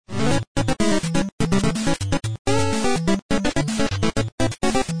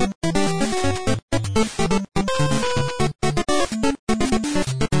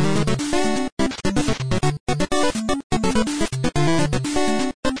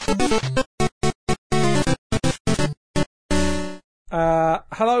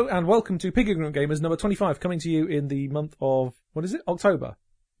Hello and welcome to Pig Ignorant Gamers number 25, coming to you in the month of, what is it? October.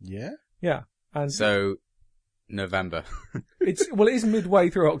 Yeah? Yeah. And so, November. it is midway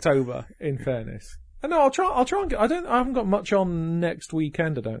through October, in fairness. And no, I'll try and get, I haven't got much on next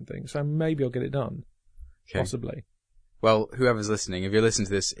weekend, I don't think, so maybe I'll get it done. Okay. Possibly. Well, whoever's listening, if you're listening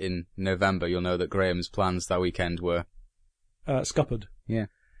to this in November, you'll know that Graham's plans that weekend were... scuppered. Yeah.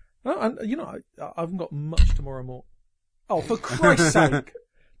 Oh, and, I haven't got much tomorrow morning. Oh, for Christ's sake.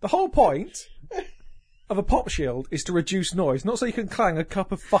 The whole point of a pop shield is to reduce noise, not so you can clang a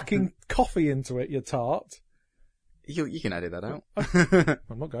cup of fucking coffee into it, you tart. You can edit that out.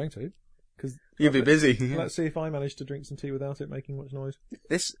 I'm not going to. Cause you'll be busy. Let's see if I manage to drink some tea without it making much noise.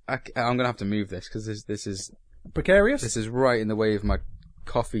 I'm going to have to move this, because this is... Precarious? This is right in the way of my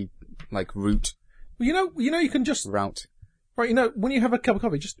coffee, route. Well, you can just... Route. Right, when you have a cup of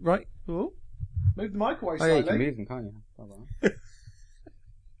coffee, just, right... Oh. Move the mic away slightly. Oh, yeah, you can move them, can't you?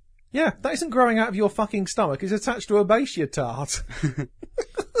 Yeah, that isn't growing out of your fucking stomach. It's attached to a base, you tart.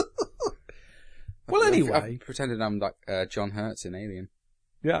 Well, anyway. I've pretended I'm like John Hurt in Alien.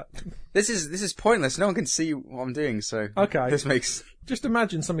 Yeah. This is pointless. No one can see what I'm doing, so... Okay. This makes... Just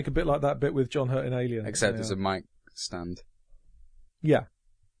imagine something a bit like that bit with John Hurt in Alien. Except there's a mic stand. Yeah.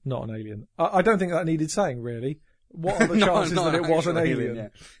 Not an alien. I don't think that needed saying, really. What are the chances that it was an alien? Yeah.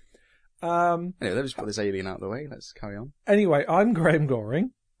 Anyway, let's put this alien out of the way. Let's carry on. Anyway, I'm Graham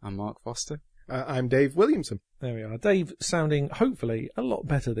Goring. I'm Mark Foster. I'm Dave Williamson. There we are. Dave sounding, hopefully, a lot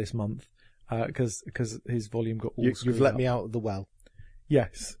better this month, because his volume got all screwed You've let up. me out of the well.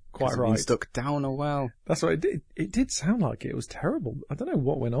 Yes, quite right. Been stuck down a well. That's right. It did sound like it was terrible. I don't know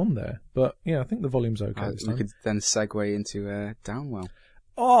what went on there, but yeah, I think the volume's okay this time. We could then segue into Downwell.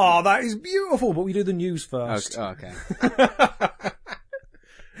 Oh, that is beautiful, but we do the news first. Okay.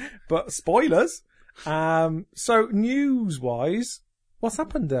 But spoilers. So news-wise, what's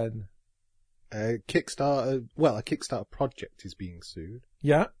happened then? A Kickstarter project is being sued.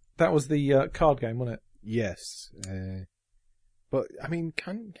 Yeah, that was the card game, wasn't it? Yes. But, I mean,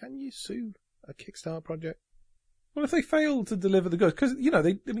 can you sue a Kickstarter project? Well, if they fail to deliver the goods, because,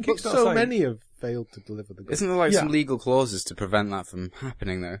 Kickstarter so many have failed to deliver the goods. Isn't there some legal clauses to prevent that from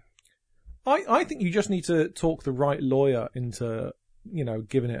happening, though? I think you just need to talk the right lawyer into,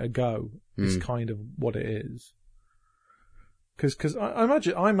 giving it a go. Is kind of what it is. Because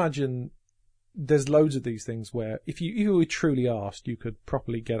I imagine there's loads of these things where if you were truly asked, you could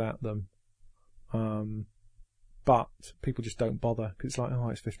properly get at them. But people just don't bother because it's like, oh,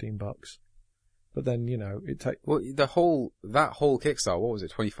 it's $15. But then, it takes... Well, that whole Kickstarter, what was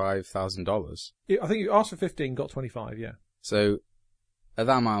it, $25,000? I think you asked for 15, got 25, yeah. So, at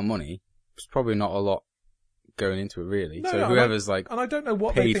that amount of money, it's probably not a lot going into it, really. No, so whoever's and I don't know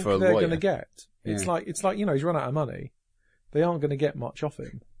what they think they're going to get. It's yeah. It's like, he's run out of money. They aren't going to get much off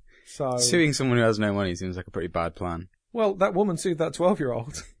him. So suing someone who has no money seems like a pretty bad plan. Well, that woman sued that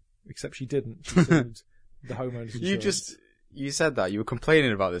 12-year-old. Except she didn't. She sued the homeowner's insurance. You said that. You were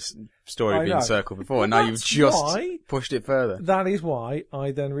complaining about this story being circled before, and now you've just pushed it further. That is why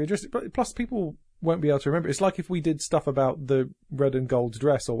I then readdressed it. But plus, people won't be able to remember. It's like if we did stuff about the red and gold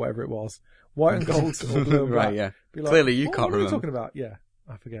dress or whatever it was. White and gold or blue and black. Right, yeah. Like, clearly you can't remember. What are you talking about? Yeah,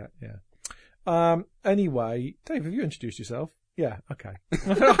 I forget, yeah. Anyway, Dave, have you introduced yourself? Yeah, okay.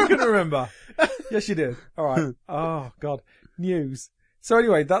 I couldn't remember. Yes, you did. All right. Oh, God. News. So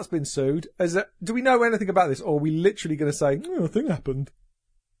anyway, that's been sued. Do we know anything about this, or are we literally going to say, a thing happened?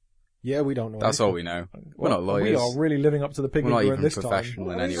 Yeah, we don't know. That's all we know. We're not lawyers. We are really living up to the pig ignorant this time. We're not even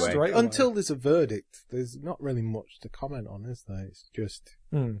professional in any way. Until there's a verdict, there's not really much to comment on, is there? It's just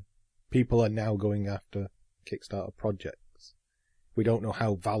people are now going after Kickstarter projects. We don't know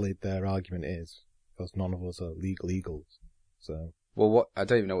how valid their argument is, because none of us are legal eagles. So, well, I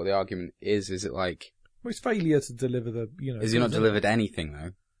don't even know what the argument is. Is it like... Well, it's failure to deliver the, Has he not delivered anything,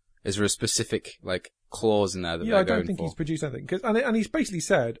 though? Is there a specific, clause in there that they're going for? Yeah, I don't think he's produced anything. And he's basically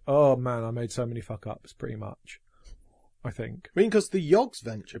said, oh man, I made so many fuck-ups, pretty much. I think. I mean, because the Yogs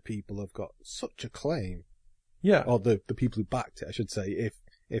Venture people have got such a claim. Yeah. Or the people who backed it, I should say,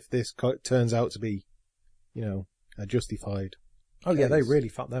 if this turns out to be, a justified Oh, case. yeah, they really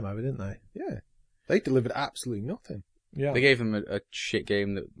fucked them over, didn't they? Yeah. They delivered absolutely nothing. Yeah. They gave him a shit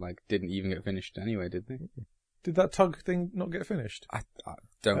game that, didn't even get finished anyway, did they? Did that tug thing not get finished? I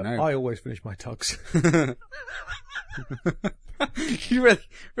don't know. I always finish my tugs. You're really,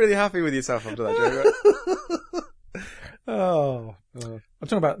 really happy with yourself after that joke, right? Oh. I'm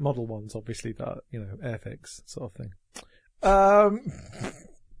talking about model ones, obviously, that, Airfix sort of thing. I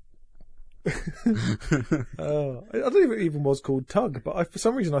don't think it even was called Tug, but for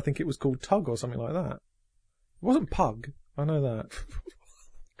some reason I think it was called Tug or something like that. It wasn't Pug. I know that.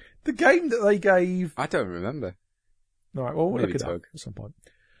 The game that they gave... I don't remember. All right, well, we'll Maybe look it Tug. up at some point.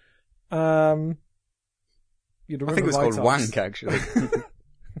 I think it was called Wank, actually.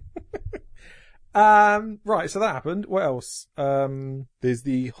 Right, so that happened. What else? There's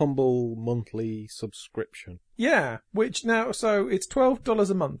the Humble monthly subscription. Yeah, which now, so it's $12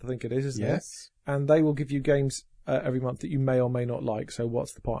 a month, I think it is, isn't it? Yes. And they will give you games every month that you may or may not like, so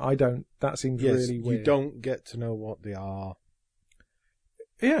what's the point? That seems really weird. You don't get to know what they are.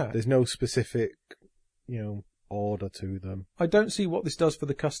 Yeah. There's no specific, order to them. I don't see what this does for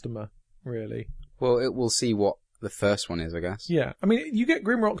the customer, really. Well, it will see what the first one is, I guess. Yeah. I mean, you get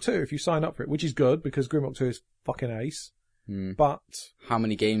Grimrock 2 if you sign up for it, which is good because Grimrock 2 is fucking ace. But how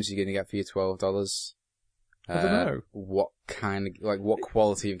many games are you going to get for your $12? I don't know. What kind of, what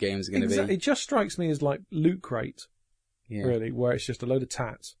quality of games are going to be? It just strikes me as like Loot Crate, really, where it's just a load of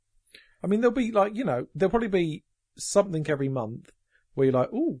tats. I mean, there'll be there'll probably be something every month where you're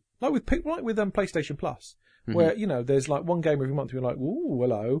like, ooh, like with PlayStation Plus, where, there's like one game every month where you're like, ooh,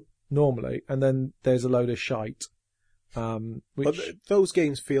 hello, normally, and then there's a load of shite. But those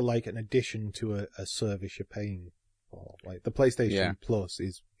games feel like an addition to a service you're paying for. Like the PlayStation Plus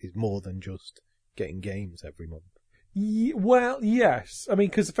is more than just getting games every month. Well, yes. I mean,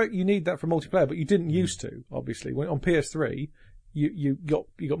 because in fact you need that for multiplayer, but you didn't used to, obviously. When on PS3, you got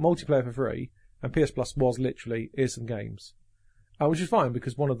multiplayer for free, and PS Plus was literally, here's some games. Which is fine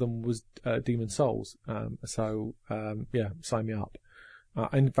because one of them was Demon's Souls. So sign me up.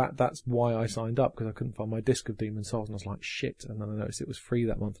 In fact, that's why I signed up, because I couldn't find my disc of Demon's Souls, and I was like, shit. And then I noticed it was free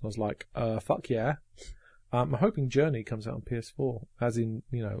that month, and I was like, fuck yeah. I'm hoping Journey comes out on PS4, as in,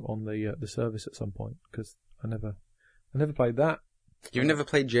 on the service at some point, because I never played that. You've never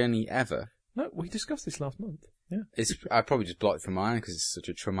played Journey ever? No, we discussed this last month. Yeah. I probably just blocked it from mine because it's such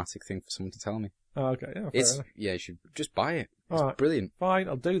a traumatic thing for someone to tell me. Oh, okay. Yeah, fair enough. You should just buy it. It's right, brilliant. Fine,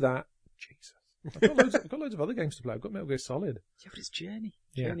 I'll do that. Jesus. I've got loads of other games to play. I've got Metal Gear Solid. Yeah, but it's Journey.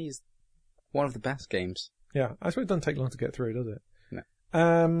 Yeah. Journey is one of the best games. Yeah, I suppose it doesn't take long to get through, does it? No.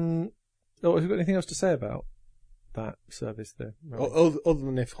 Have you got anything else to say about that service there? Right. Other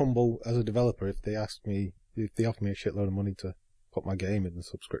than if Humble, as a developer, if they offer me a shitload of money to put my game in the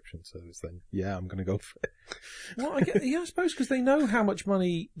subscription service, then yeah, I'm going to go for it. Well, I suppose because they know how much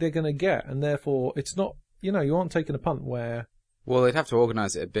money they're going to get, and therefore it's not, you aren't taking a punt where... Well, they'd have to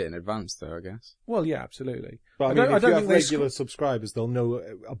organise it a bit in advance, though, I guess. Well, yeah, absolutely. But I mean, if you have regular subscribers, they'll know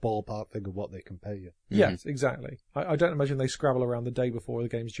a ballpark figure of what they can pay you. Yes, exactly. I don't imagine they scrabble around the day before the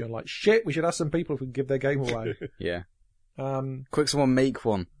game's due and like, shit, we should ask some people if we can give their game away. Yeah. Quick, someone make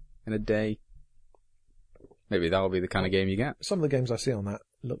one in a day. Maybe that'll be the kind of game you get. Some of the games I see on that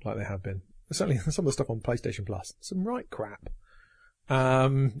look like they have been. Certainly some of the stuff on PlayStation Plus. Some right crap.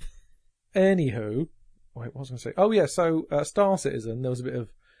 Anywho... Wait, what was I going to say? Oh yeah, so Star Citizen, there was a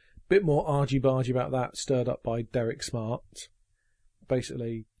bit more argy-bargy about that, stirred up by Derek Smart.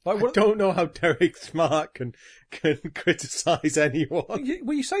 Basically, I don't know how Derek Smart can criticise anyone.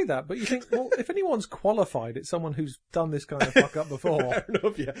 Well, you say that, but you think, well, if anyone's qualified, it's someone who's done this kind of fuck up before. Fair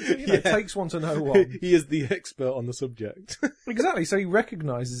enough, yeah. It takes one to know one. He is the expert on the subject. Exactly, so he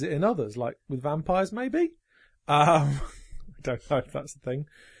recognises it in others, like with vampires, maybe. I don't know if that's the thing.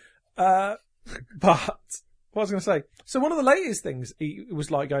 But what was I going to say? So one of the latest things, he was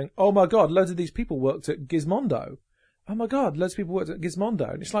like going, oh my God, loads of these people worked at Gizmondo. Oh my God, loads of people worked at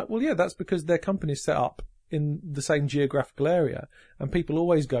Gizmondo. And it's like, well, yeah, that's because their company's set up in the same geographical area. And people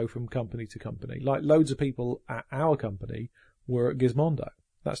always go from company to company. Like loads of people at our company were at Gizmondo.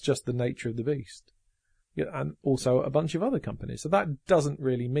 That's just the nature of the beast. Yeah, and also a bunch of other companies. So that doesn't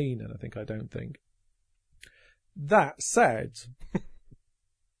really mean anything, I don't think. That said...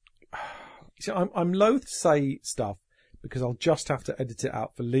 See, I'm loath to say stuff because I'll just have to edit it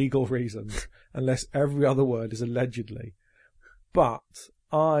out for legal reasons unless every other word is allegedly. But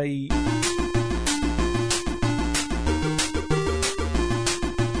I'm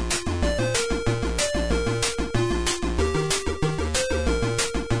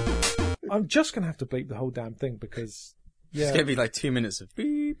just going to have to bleep the whole damn thing because... Yeah, it's going to be like 2 minutes of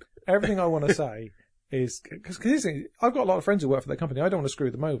beep. Everything I want to say... is because I've got a lot of friends who work for their company. I don't want to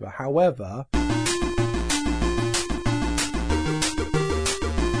screw them over. However,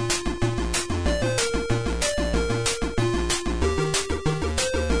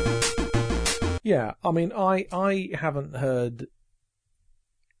 yeah, I mean, I haven't heard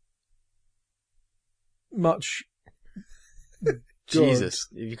much. Jesus,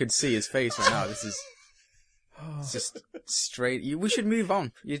 if you could see his face right now, this is. It's just straight. We should move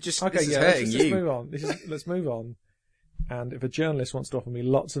on. You just okay. This is Yeah, hurting let's you. move on. Let's move on. And if a journalist wants to offer me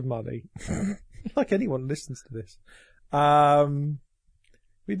lots of money, like anyone listens to this,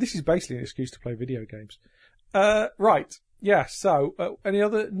 This is basically an excuse to play video games. Right. Yeah. So, any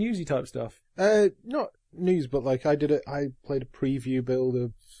other newsy type stuff? Not news, but like I played a preview build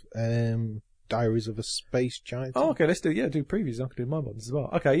of Diaries of a Space Giant. Oh, okay. Let's do previews. I can do my ones as well.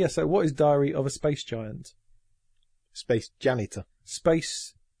 Okay. Yeah. So, what is Diary of a Space Giant? Space Janitor.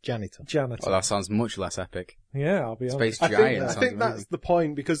 Space Janitor. Janitor. Oh, that sounds much less epic. Yeah, I'll be honest. Space Giant. I think that's the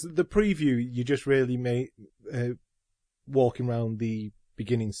point, because the preview, you just really walking around the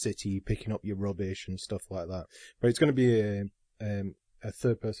beginning city, picking up your rubbish and stuff like that. But it's going to be a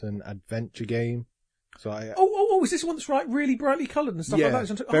third-person adventure game. So is this one that's really brightly coloured and stuff yeah, like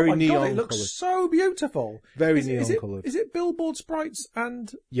that? very oh my neon God, it looks coloured. so beautiful. Very neon coloured. Is it billboard sprites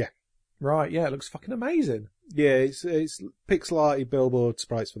and? Yeah. Right, yeah, it looks fucking amazing. Yeah, it's pixel arty billboard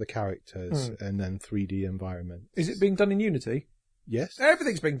sprites for the characters and then 3D environment. Is it being done in Unity? Yes.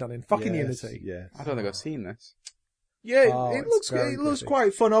 Everything's being done in fucking Yes, Unity. Yes. I don't think I've seen this. Yeah, Oh, it it's looks pretty.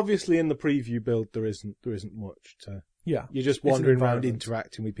 quite fun. Obviously, in the preview build, there isn't much to. Yeah. You're just It's an wandering around, environment.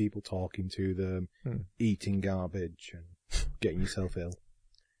 interacting with people, talking to them, eating garbage, and getting yourself ill.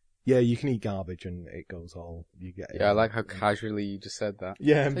 Yeah, you can eat garbage and it goes all. You get. Yeah, I like how casually you just said that.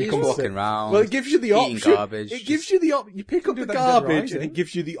 Yeah, and So you're becomes just walking sick. around. Well, it gives you the eating option. garbage, It gives you the option. You pick up do the that in Dead garbage, and Rising. it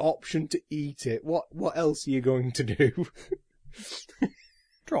gives you the option to eat it. What else are you going to do?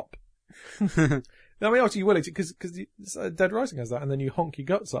 Drop. I mean, obviously you will, because Dead Rising has that, and then you honk your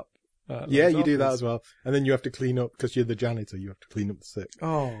guts up. Yeah, you do that as well, and then you have to clean up because you're the janitor. You have to clean up the sick.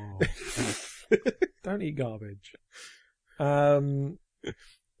 Oh. Don't eat garbage.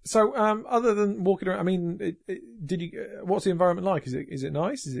 So, other than walking around, I mean, what's the environment like? Is it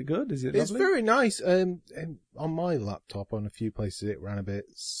nice? Is it good? Is it It's lovely? very nice. And on my laptop, on a few places, it ran a bit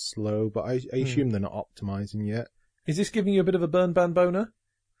slow, but I assume they're not optimizing yet. Is this giving you a bit of a burn ban boner?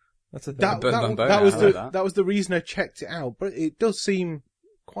 That's a thing. That was the reason I checked it out, but it does seem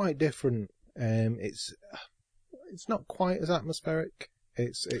quite different. It's not quite as atmospheric.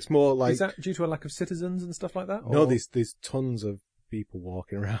 It's more like. Is that due to a lack of citizens and stuff like that? No, or- there's tons of people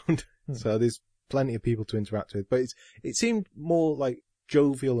walking around, so there's plenty of people to interact with. But it seemed more like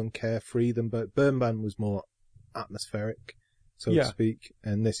jovial and carefree than Burn Ban was more atmospheric, so to speak.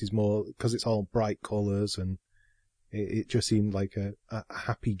 And this is more because it's all bright colours and it just seemed like a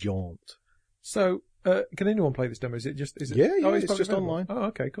happy jaunt. So, can anyone play this demo? Is it? Yeah, Oh, it's public just available? online. Oh,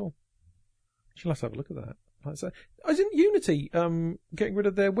 okay, cool. Shall I have a look at that? Like I say, isn't Unity getting rid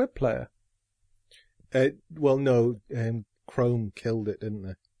of their web player? Well, no, Chrome killed it, didn't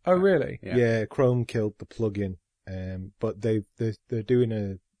they? Oh, really? Yeah, Chrome killed the plugin, but they're doing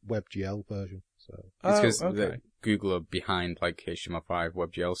a WebGL version. So It's because okay. Google are behind like HTML5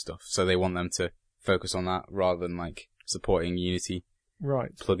 WebGL stuff, so they want them to focus on that rather than like supporting Unity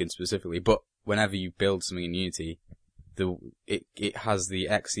Right. plugin specifically. But whenever you build something in Unity, it has the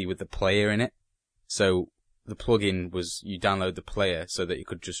exe with the player in it. So the plugin was you download the player so that you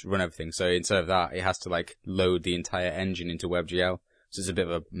could just run everything. So instead of that, it has to like load the entire engine into WebGL. So it's a bit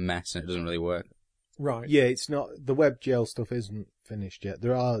of a mess and it doesn't really work. Right. yeah, it's not the WebGL stuff isn't finished yet.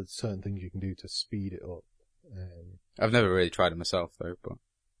 There are certain things you can do to speed it up. I've never really tried it myself though, but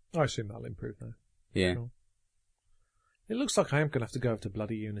I assume that'll improve now. yeah. Cool. It looks like I am going to have to go over to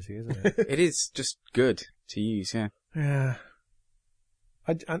bloody Unity, isn't it? It is just good to use, yeah. Yeah.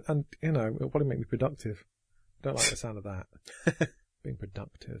 And you know, it'll probably make me productive. Don't like the sound of that. Being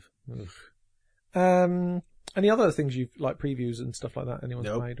productive. Ugh. Any other things you've, like previews and stuff like that, anyone's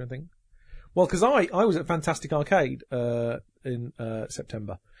Nope. played or anything? Well, because I was at Fantastic Arcade in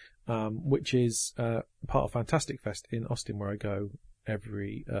September, which is part of Fantastic Fest in Austin, where I go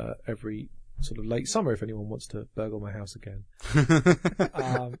every sort of late summer if anyone wants to burgle my house again.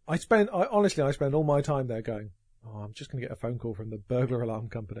 I spend all my time there going, oh, I'm just going to get a phone call from the burglar alarm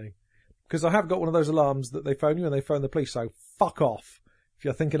company. Because I have got one of those alarms that they phone you and they phone the police, so fuck off if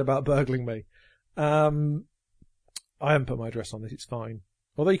you're thinking about burgling me. I haven't put my address on this, it's fine.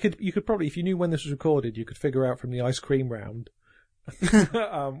 Although you could probably, if you knew when this was recorded, you could figure out from the ice cream round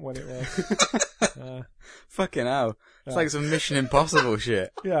when it was. Fucking hell. It's like some Mission Impossible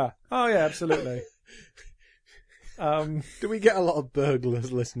shit. Yeah. Oh yeah, absolutely. Do we get a lot of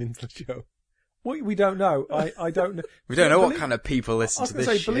burglars listening to the show? We don't know. I don't know. We don't know what kind of people listen I was to going this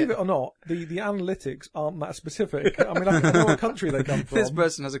to say, shit. believe it or not, the analytics aren't that specific. I mean, I know what country they come from. This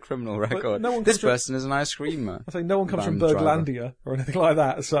person has a criminal record. no one This comes from- person is an ice cream man. I say no one comes from Van driver. Burglandia or anything like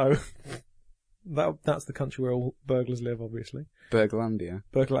that, so that's the country where all burglars live, obviously. Burglandia.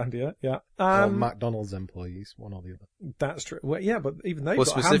 Burglandia, yeah. Or McDonald's employees, one or the other. That's true. Well, yeah, but even they've Well,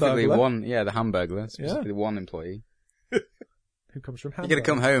 got a specifically Hamburglar one, the Hamburglar. Specifically one employee. who comes from You're Hamburg. gonna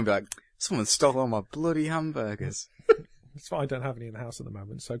come home and be like, someone stole all my bloody hamburgers. That's why I don't have any in the house at the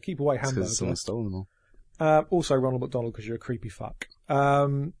moment. So keep away, Hamburger. Because someone stole them all. Also, Ronald McDonald, because you're a creepy fuck.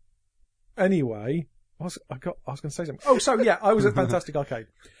 Anyway, I was going to say something. Oh, so yeah, I was at Fantastic Arcade.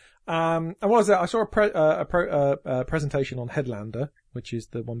 And what was that? I saw a presentation on Headlander, which is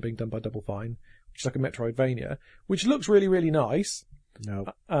the one being done by Double Fine, which is like a Metroidvania, which looks really, really nice. No.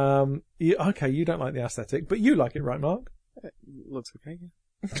 Okay, you don't like the aesthetic, but you like it, right, Mark? It looks okay, yeah.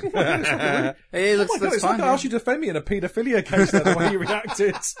 It looks, Oh my God, it's fine, like I asked you to defend me in a paedophilia case then, the way you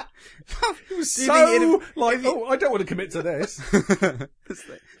reacted. It was Do you think I don't want to commit to this.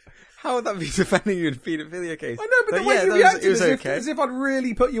 How would that be defending you in a paedophilia case? I know, but the way you reacted as if I'd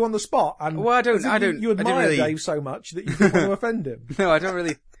really put you on the spot. And well, you admire Dave so much that you didn't want to offend him. No, I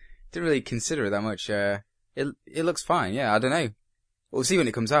didn't really consider it that much. It looks fine, yeah, I don't know. We'll see when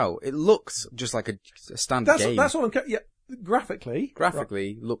it comes out. It looks just like a standard game. That's what I'm, yeah, graphically.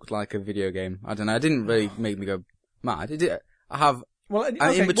 Graphically, looked like a video game. I don't know, it didn't really make me go mad. I'm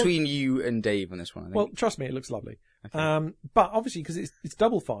in between you and Dave on this one, I think. Well, trust me, it looks lovely. Okay. But obviously, because it's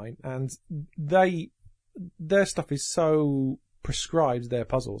Double Fine, and their stuff is so prescribed, their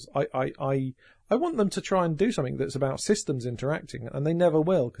puzzles. I want them to try and do something that's about systems interacting, and they never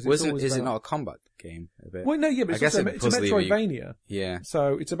will. Cause is it not a combat game? A bit? Well, no, yeah, but it's a Metroidvania. Yeah.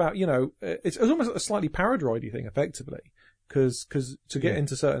 So it's about, it's almost a slightly paradroidy thing, effectively. Cause to get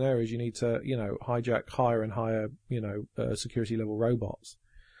into certain areas, you need to, hijack higher and higher, security level robots.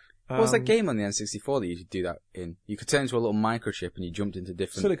 What was that game on the N64 that you could do that in? You could turn into a little microchip and you jumped into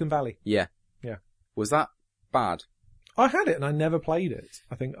different... Silicon Valley. Yeah. Yeah. Was that bad? I had it and I never played it.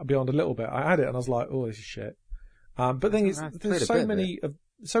 I think beyond a little bit. I had it and I was like, oh, this is shit. But the thing is, there's so many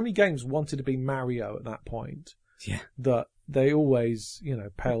games wanted to be Mario at that point. Yeah. That they always,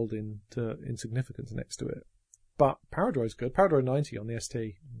 paled into insignificance next to it. But Paradroid's good. Paradroid 90 on the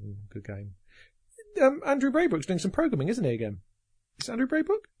ST. Good game. Andrew Braybrook's doing some programming, isn't he, again? Is it Andrew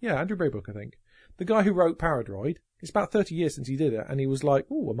Braybrook? Yeah, Andrew Braybrook, I think. The guy who wrote Paradroid. It's about 30 years since he did it, and he was like,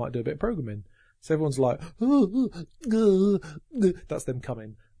 oh, I might do a bit of programming. So everyone's like, that's them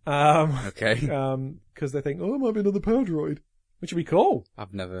coming. Okay. Because they think, oh, it might be another Paradroid, which would be cool.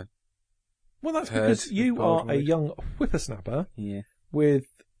 I've never. Well, that's because you are a young whippersnapper. Yeah. With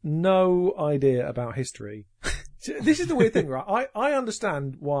no idea about history. This is the weird thing, right? I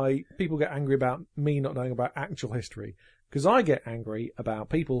understand why people get angry about me not knowing about actual history. Because I get angry about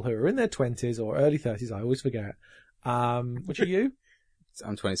people who are in their 20s or early 30s, I always forget. Which are you?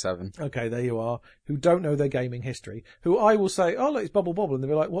 I'm 27. Okay, there you are. Who don't know their gaming history. Who I will say, oh, look, it's Bubble Bobble. And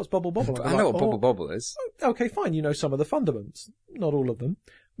they'll be like, what's Bubble Bobble? I know what Bubble Bobble is. Okay, fine. You know some of the fundaments. Not all of them.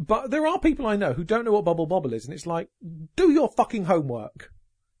 But there are people I know who don't know what Bubble Bobble is. And it's like, do your fucking homework.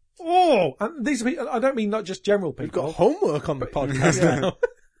 Oh! And these are people, I don't mean not just general people. You've got homework on the podcast now.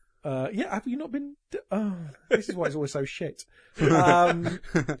 Yeah, have you not been... this is why it's always so shit.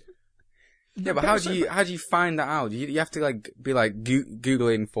 Yeah, but how do you find that out? You have to be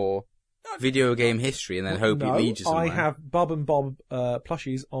Googling for video game history and then hope it leads you somewhere. I have Bob and Bob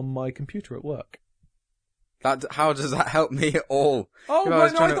plushies on my computer at work. How does that help me at all? Oh,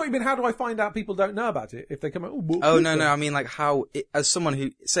 right, no, I thought you meant how do I find out people don't know about it if they come out? Oh, no, I mean how, as someone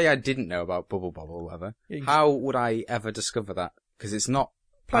who, say I didn't know about Bubble Bobble or whatever, how would I ever discover that? Because it's not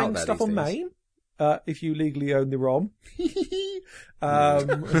playing stuff on MAME, if you legally own the ROM.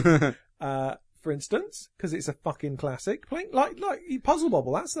 For instance, because it's a fucking classic. Playing like Puzzle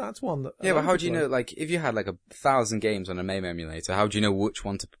Bobble, that's one that. Yeah, but how do you know? Like, if you had 1,000 games on a MAME emulator, how do you know which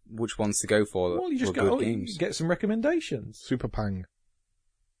ones to go for? Well, you just you get some recommendations. Super Pang.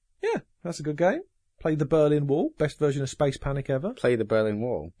 Yeah, that's a good game. Play the Berlin Wall, best version of Space Panic ever. Play the Berlin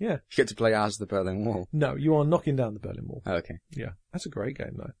Wall. Yeah, you get to play as the Berlin Wall. No, you are knocking down the Berlin Wall. Oh, okay. Yeah, that's a great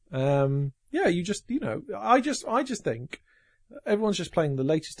game though. Yeah, you just I just think. Everyone's just playing the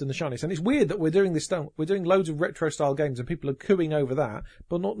latest and the shiniest. And it's weird that we're doing this stuff. We're doing loads of retro style games and people are cooing over that,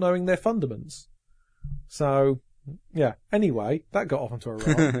 but not knowing their fundaments. So, yeah. Anyway, that got off onto a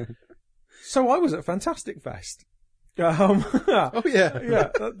roll. So I was at Fantastic Fest. Oh yeah. Yeah.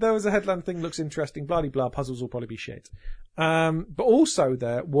 There was a headline thing, looks interesting, blah, blah, puzzles will probably be shit. But also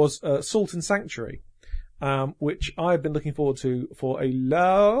there was Salt and Sanctuary, which I've been looking forward to for a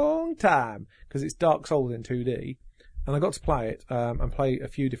long time because it's Dark Souls in 2D. And I got to play it, and play a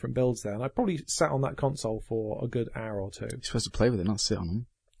few different builds there. And I probably sat on that console for a good hour or two. You're supposed to play with it, not sit on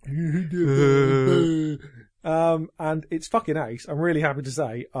them. And it's fucking ace. I'm really happy to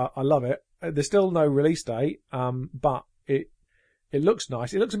say. I love it. There's still no release date, but it looks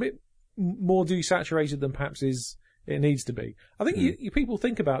nice. It looks a bit more desaturated than perhaps it needs to be. I think you people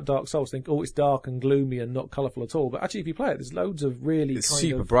think about Dark Souls, think, oh, it's dark and gloomy and not colourful at all. But actually, if you play it, there's loads of really It's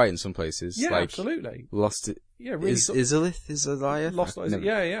super bright in some places. Yeah, absolutely. really Izalith? Lost. No.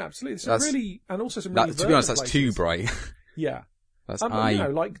 Yeah, absolutely. It's really, and also some really to be honest, that's places. too bright. Yeah. That's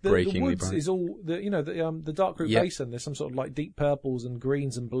like the breakingly woods bright. is all the dark root basin. There's some sort of like deep purples and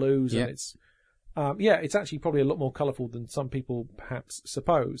greens and blues, and it's it's actually probably a lot more colourful than some people perhaps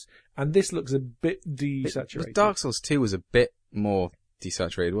suppose. And this looks a bit desaturated. Dark Souls 2 was a bit more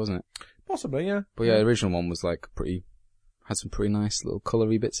desaturated, wasn't it? Possibly, yeah. But yeah, the original one was like had some pretty nice little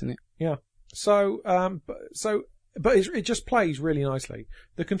coloury bits in it. Yeah. So, but it just plays really nicely.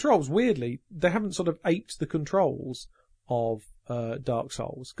 The controls, weirdly, they haven't sort of aped the controls of Dark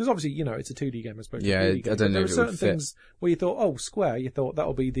Souls, because obviously it's a 2D game as opposed to a 3D game. I don't know there if are it certain would fit. things where you thought, Square, you thought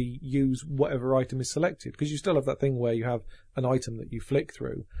that'll be the use whatever item is selected, because you still have that thing where you have an item that you flick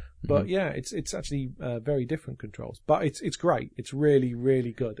through. But it's actually very different controls. But it's great. It's really,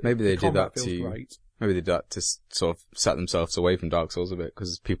 really good. Maybe they did that feels to great. Maybe they did that to sort of set themselves away from Dark Souls a bit,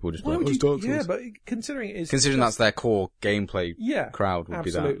 because people were just like, it's Dark Souls. Yeah, but considering that's their core gameplay crowd would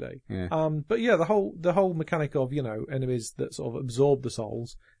absolutely. be that. Yeah. But yeah, the whole mechanic of, enemies that sort of absorb the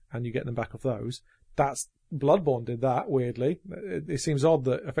souls and you get them back off those, that's Bloodborne did that, weirdly. It seems odd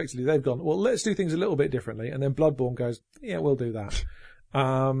that effectively they've gone, well, let's do things a little bit differently, and then Bloodborne goes, yeah, we'll do that.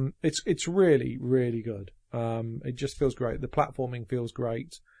 It's really, really good. It just feels great. The platforming feels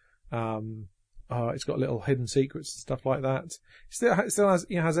great. It's got little hidden secrets and stuff like that. It still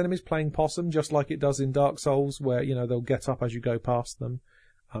has enemies playing possum, just like it does in Dark Souls, where, they'll get up as you go past them,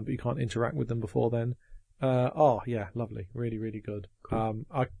 but you can't interact with them before then. Lovely. Really, really good. Cool.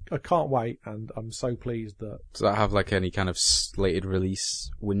 I can't wait, and I'm so pleased that... Does that have like any kind of slated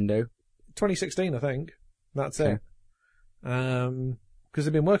release window? 2016, I think. That's it. Because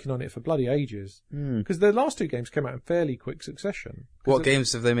they've been working on it for bloody ages. Because the last two games came out in fairly quick succession. What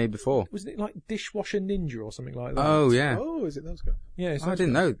games have they made before? Wasn't it like Dishwasher Ninja or something like that? Oh, yeah. Oh, is it those guys? Yeah. I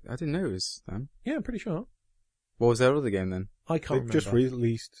didn't know it was them. Yeah, I'm pretty sure. What was their other game then? I can't remember. They've just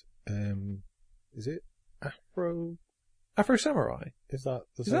released, is it Afro Samurai? Is that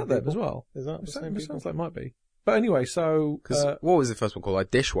the Is same that them people? as well? Is that the same It people? sounds like it might be. But anyway, so... what was the first one called?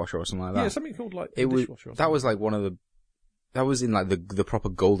 Like Dishwasher or something like that? Yeah, something called like Dishwasher or something. That was like one of the... That was in like the proper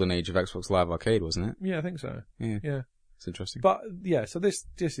golden age of Xbox Live Arcade, wasn't it? Yeah, I think so. Yeah. It's interesting. But yeah, so this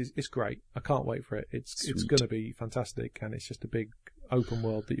is it's great. I can't wait for it. It's going to be fantastic, and it's just a big open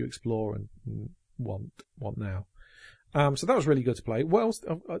world that you explore and want now. So that was really good to play. What else?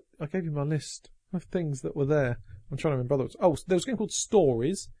 I gave you my list of things that were there. I'm trying to remember others. Oh, there was a game called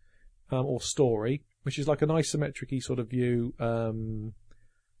Stories, or Story, which is like an isometric-y sort of view,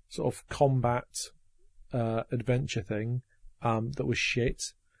 sort of combat adventure thing. That was shit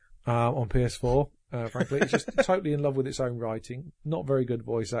on PS4. Frankly, it's just totally in love with its own writing. Not very good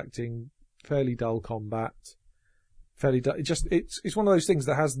voice acting. Fairly dull combat. Fairly dull. It's one of those things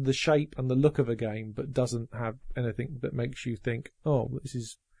that has the shape and the look of a game, but doesn't have anything that makes you think, oh, this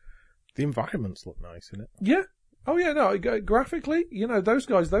is. The environments look nice, innit? Yeah. Oh yeah. No. Graphically, those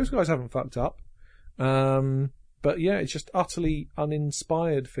guys haven't fucked up. But yeah, it's just utterly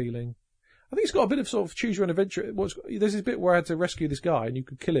uninspired feeling. I think it's got a bit of sort of choose your own adventure. There's this bit where I had to rescue this guy and you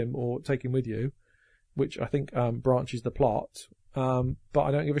could kill him or take him with you, which I think branches the plot. But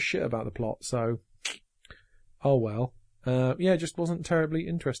I don't give a shit about the plot, so oh well. It just wasn't terribly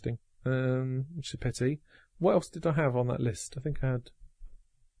interesting. Which is a pity. What else did I have on that list? I think I had...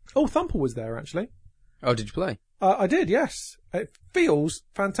 Oh, Thumper was there, actually. Oh, did you play? I did, yes. It feels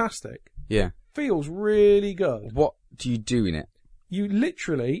fantastic. Yeah. Feels really good. What do you do in it? You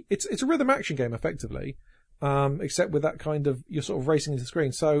literally, it's a rhythm action game effectively, except with that kind of, you're sort of racing into the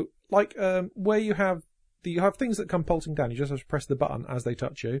screen. So, like, where you have things that come pulsing down, you just have to press the button as they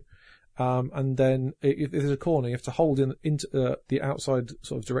touch you. And then if there's a corner, you have to hold into the outside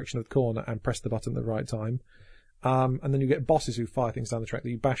sort of direction of the corner and press the button at the right time. And then you get bosses who fire things down the track that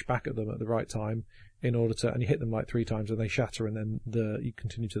you bash back at them at the right time and you hit them like 3 times and they shatter, and then you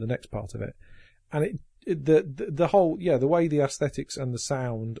continue to the next part of it. And the whole, the way the aesthetics and the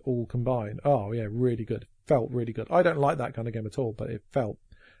sound all combine. Oh yeah, really good. Felt really good. I don't like that kind of game at all, but it felt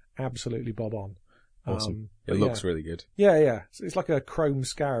absolutely bob on. Awesome. It looks really good. Yeah. It's like a chrome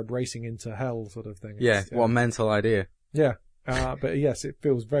scarab racing into hell sort of thing. What a mental idea. Yeah. But yes, it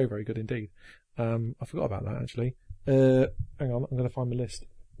feels very, very good indeed. I forgot about that actually. Hang on, I'm going to find my list.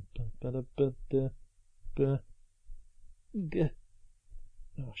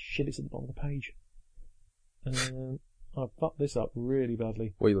 Oh shit, it's at the bottom of the page. I fucked this up really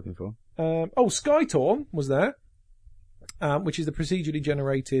badly. What are you looking for? Skytorn was there, which is the procedurally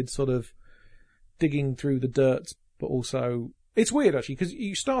generated sort of digging through the dirt, but also it's weird actually because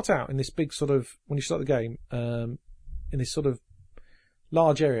you start out in this big sort of, when you start the game, in this sort of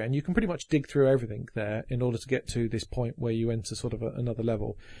large area, and you can pretty much dig through everything there in order to get to this point where you enter sort of another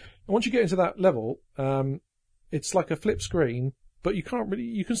level. And once you get into that level, it's like a flip screen, but you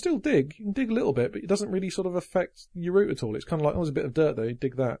can still dig. You can dig a little bit, but it doesn't really sort of affect your route at all. It's kind of like, there's a bit of dirt there, you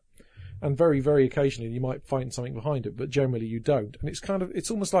dig that. And very, very occasionally you might find something behind it, but generally you don't. And it's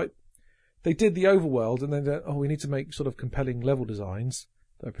almost like they did the overworld and then we need to make sort of compelling level designs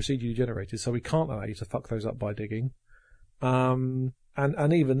that are procedurally generated, so we can't allow you to fuck those up by digging. And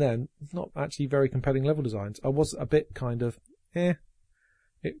even then, not actually very compelling level designs. I was a bit kind of,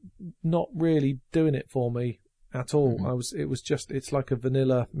 not really doing it for me at all. Mm-hmm. It's like a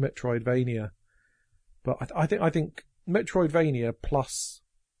vanilla Metroidvania. But I think Metroidvania plus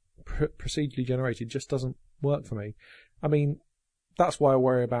procedurally generated just doesn't work for me. I mean, that's why I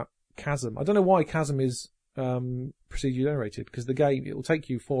worry about Chasm. I don't know why Chasm is procedurally generated, because the game, it will take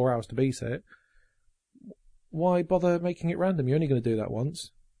you 4 hours to beat it. Why bother making it random? You're only going to do that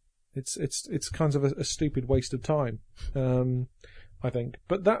once. It's kind of a stupid waste of time, I think.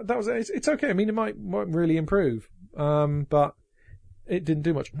 But that was it's okay. I mean, it might really improve, but it didn't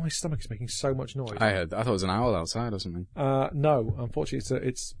do much. My stomach is making so much noise. I thought it was an owl outside or something. No, unfortunately,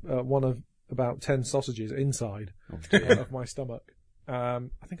 it's one of about 10 sausages inside of my stomach. I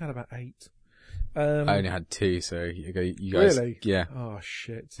think I had about 8. I only had 2, so you guys... Really? Yeah. Oh,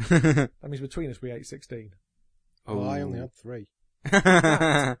 shit. That means between us we ate 16. Oh, I only had 3.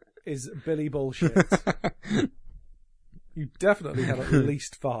 That is Billy bullshit. You definitely had at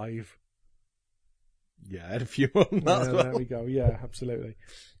least 5. Yeah, I had a few on that as well. There we go. Yeah, absolutely.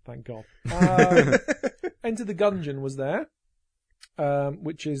 Thank God. Enter the Gungeon was there,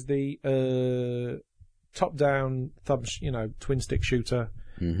 which is the top-down twin stick shooter,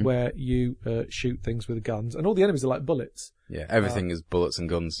 mm-hmm. where you shoot things with guns, and all the enemies are like bullets. Yeah, everything is bullets and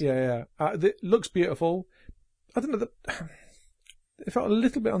guns. Yeah. It looks beautiful. I don't know, it felt a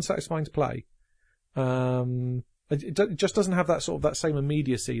little bit unsatisfying to play. It just doesn't have that same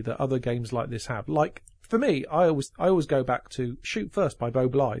immediacy that other games like this have. Like, for me, I always go back to Shoot First by Bo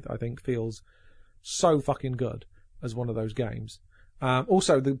Blythe. I think feels so fucking good as one of those games.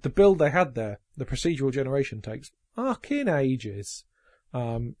 Also, the build they had there, the procedural generation, takes fucking ages.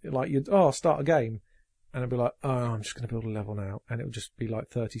 Like you'd start a game, and it'd be like, I'm just going to build a level now, and it would just be like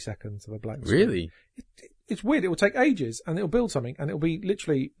 30 seconds of a blank screen. Really? It's weird. It will take ages, and it'll build something, and it'll be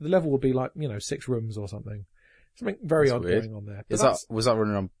literally, the level will be like 6 rooms or something. Something very odd going on there. Was that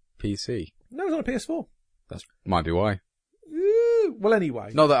running on PC? No, it was on a PS4. That might be why. Well,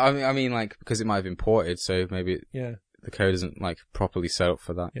 anyway. No, I mean, like, because it might have been ported, so maybe the code isn't like properly set up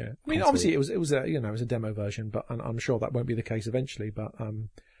for that. Yeah, I mean, obviously it was a demo version, but I'm sure that won't be the case eventually. But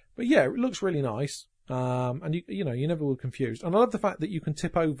yeah, it looks really nice. And you never were confused. And I love the fact that you can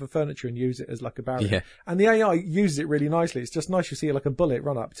tip over furniture and use it as like a barrier. Yeah. And the AI uses it really nicely. It's just nice to see like a bullet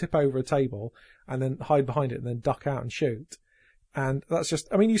run up, tip over a table, and then hide behind it, and then duck out and shoot. And that's just,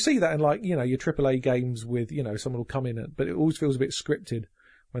 I mean, you see that in like, your AAA games with, someone will come in, but it always feels a bit scripted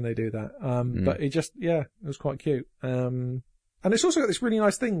when they do that. But it was quite cute. And it's also got this really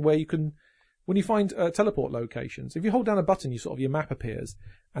nice thing where you can, when you find teleport locations, if you hold down a button, your map appears,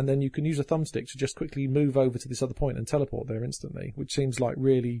 and then you can use a thumbstick to just quickly move over to this other point and teleport there instantly, which seems like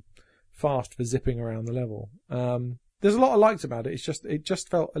really fast for zipping around the level. There's a lot I liked about it. It just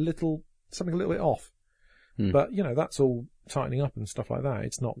felt something a little bit off. But, that's all tightening up and stuff like that.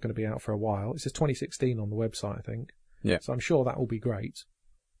 It's not going to be out for a while. It says 2016 on the website, I think. Yeah. So I'm sure that will be great.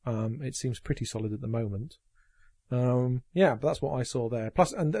 It seems pretty solid at the moment. But that's what I saw there.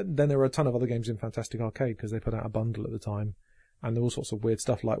 Plus, and then there were a ton of other games in Fantastic Arcade because they put out a bundle at the time. And there were all sorts of weird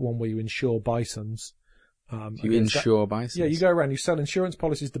stuff, like one where you insure bisons. You insure bisons? Yeah, you go around, you sell insurance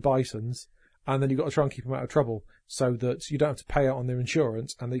policies to bisons, and then you've got to try and keep them out of trouble so that you don't have to pay out on their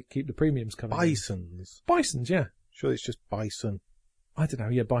insurance and they keep the premiums coming Bisons? in. Bisons, yeah. Sure, it's just bison. I don't know,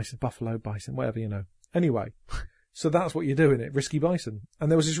 yeah, bison, buffalo, bison, whatever, Anyway, so that's what you're doing at Risky Bison.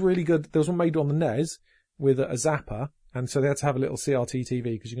 And there was one made on the NES with a zapper, and so they had to have a little CRT TV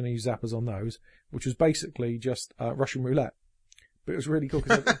because you're going to use zappers on those, which was basically just Russian roulette. But it was really cool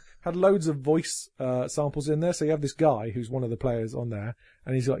because it had loads of voice samples in there. So you have this guy who's one of the players on there,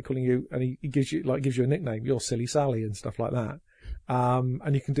 and he's like calling you, and he gives you a nickname, you're Silly Sally and stuff like that.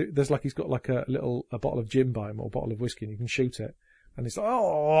 And you can he's got like a bottle of gin by him or a bottle of whiskey, and you can shoot it, and it's like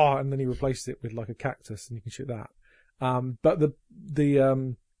and then he replaces it with like a cactus, and you can shoot that. But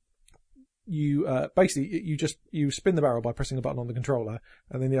you spin the barrel by pressing a button on the controller,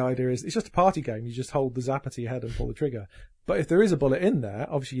 and then the idea is it's just a party game. You just hold the zapper to your head and pull the trigger. But if there is a bullet in there,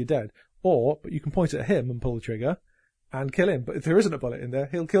 obviously you're dead. But you can point it at him and pull the trigger, and kill him. But if there isn't a bullet in there,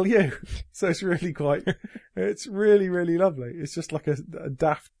 he'll kill you. So it's really, really lovely. It's just like a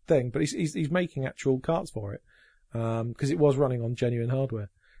daft thing, but he's making actual carts for it. 'Cause it was running on genuine hardware.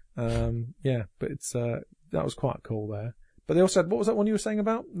 Yeah, but that was quite cool there. But they also had, what was that one you were saying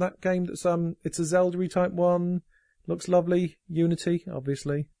about? That game that's, it's a Zelda-y type one. Looks lovely. Unity,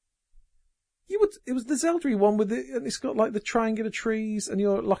 obviously. It was the Zelda-y one and it's got like the triangular trees and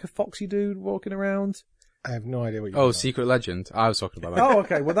you're like a foxy dude walking around. I have no idea what you're Oh, about. Secret Legend. I was talking about that. Oh,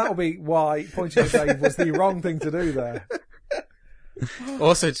 okay. Well, that'll be why pointing at Dave was the wrong thing to do there.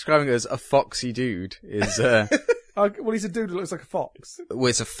 Also, describing it as a foxy dude is, Well, he's a dude who looks like a fox. well,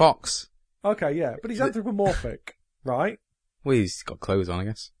 it's a fox. Okay, yeah. But he's anthropomorphic, right? Well, he's got clothes on, I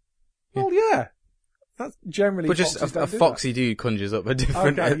guess. Yeah. Well, yeah. That's generally But just a foxy dude conjures up a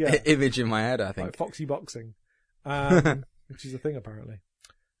different image in my head, I think. Like foxy boxing. Which is a thing, apparently.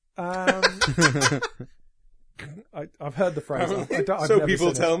 I've heard the phrase. I've so never people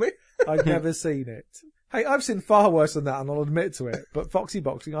seen tell it. me. I've never seen it. Hey, I've seen far worse than that, and I'll admit to it. But foxy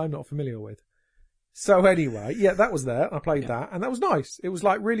boxing, I'm not familiar with. So anyway, yeah, that was there. I played that, and that was nice. It was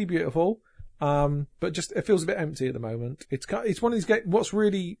like really beautiful, but just it feels a bit empty at the moment. It's one of these games.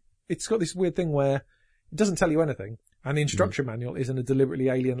 It's got this weird thing where it doesn't tell you anything, and the instruction manual is in a deliberately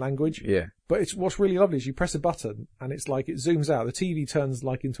alien language. Yeah. But what's really lovely is you press a button, and it's like it zooms out. The TV turns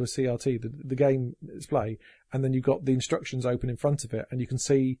like into a CRT, the game display, and then you've got the instructions open in front of it, and you can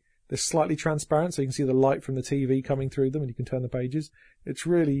see. They're slightly transparent, so you can see the light from the TV coming through them, and you can turn the pages. It's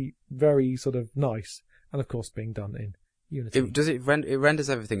really very sort of nice, and of course being done in Unity. It renders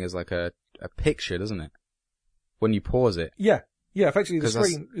everything as like a picture, doesn't it? When you pause it. Yeah. Effectively,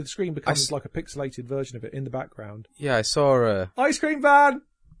 the screen becomes like a pixelated version of it in the background. Yeah, I saw ice cream van.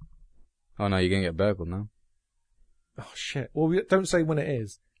 Oh no, you're gonna get burgled now. Oh shit! Well, don't say when it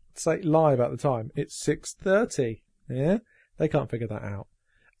is. Say lie about the time. It's 6:30. Yeah, they can't figure that out.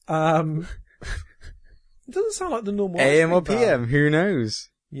 It doesn't sound like the normal AM or PM, who knows?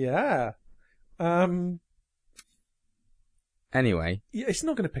 Yeah. Anyway. Yeah, it's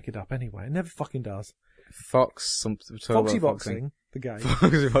not going to pick it up anyway. It never fucking does. Foxy boxing, the game.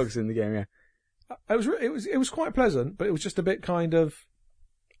 Foxy boxing, the game, yeah. It was quite pleasant, but it was just a bit kind of,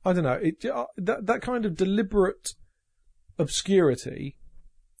 I don't know, that kind of deliberate obscurity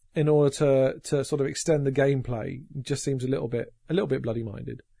in order to sort of extend the gameplay just seems a little bit bloody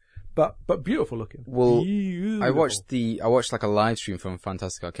minded. But beautiful looking. Well, beautiful. I watched like a live stream from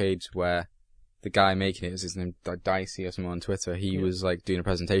Fantastic Arcades where the guy making it, was his name Dicey or someone on Twitter, he was like doing a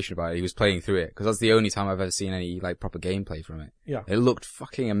presentation about it. He was playing through it because that's the only time I've ever seen any like proper gameplay from it. Yeah. It looked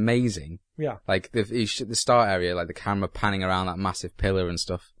fucking amazing. Yeah. Like the start area, like the camera panning around that massive pillar and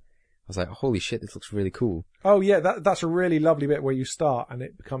stuff. I was like, holy shit, this looks really cool. Oh yeah, that's a really lovely bit where you start and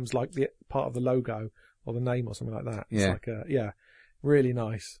it becomes like the part of the logo or the name or something like that. It's like really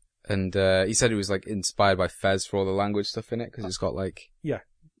nice. And he said it was like inspired by Fez for all the language stuff in it because it's got like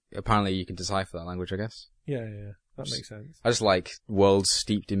apparently you can decipher that language, I guess. Yeah, that makes sense. I just like worlds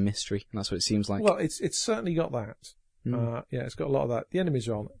steeped in mystery, and that's what it seems like. Well, it's certainly got that. It's got a lot of that. The enemies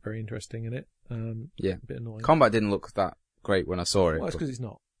aren't very interesting in it. A bit annoying. Combat didn't look that great when I saw it. Well, it's because it's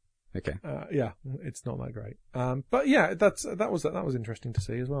not. Okay. It's not that great. But yeah, that was interesting to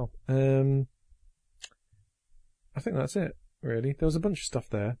see as well. I think that's it. Really, there was a bunch of stuff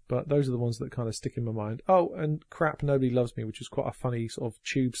there, but those are the ones that kind of stick in my mind. Oh, and Crap Nobody Loves Me, which is quite a funny sort of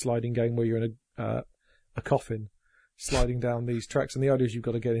tube sliding game where you're in a coffin sliding down these tracks, and the idea is you've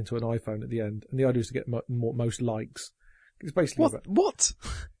got to get into an iPhone at the end, and the idea is to get most likes. It's basically what?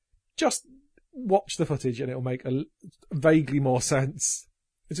 Just watch the footage and it'll make a vaguely more sense.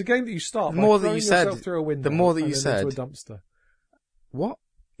 It's a game that you start by throwing yourself through a window. The more that you said, into a dumpster. What?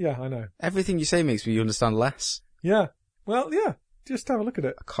 Yeah, I know. Everything you say makes me understand less. Yeah. Well, yeah. Just have a look at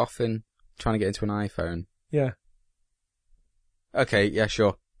it. A coffin, trying to get into an iPhone. Yeah. Okay, yeah,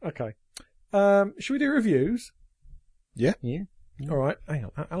 sure. Okay. Should we do reviews? Yeah. All right. Hang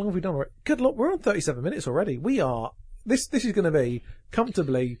on. How long have we done already? Good luck. We're on 37 minutes already. We are. This is going to be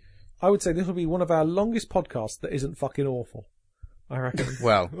comfortably. I would say this will be one of our longest podcasts that isn't fucking awful. I reckon.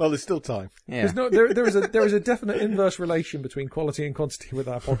 Well, there's still time. Yeah. There is a definite inverse relation between quality and quantity with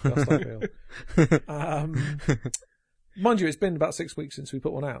our podcast, I feel. Mind you, it's been about 6 weeks since we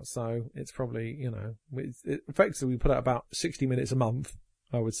put one out, so it's probably, effectively we put out about 60 minutes a month,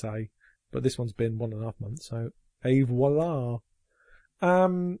 I would say. But this one's been 1.5 months, so et voila.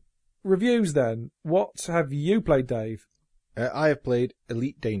 Reviews then. What have you played, Dave? I have played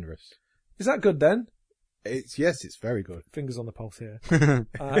Elite Dangerous. Is that good then? It's very good. Fingers on the pulse here.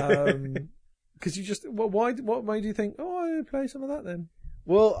 Because you just, what made you think, I'll play some of that then?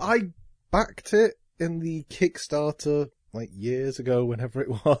 Well, I backed it in the Kickstarter, like years ago, whenever it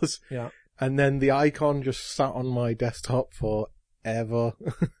was. Yeah. And then the icon just sat on my desktop forever.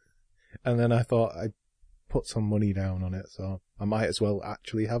 And then I thought I'd put some money down on it, so I might as well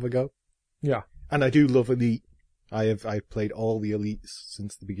actually have a go. Yeah. And I do love Elite. I've played all the Elites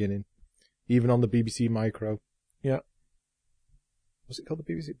since the beginning. Even on the BBC Micro. Yeah. Was it called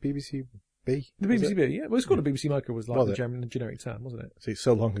the BBC B? The BBC B, yeah. Well, it's called a BBC Micro was like Was the it? generic term, wasn't it? See, it's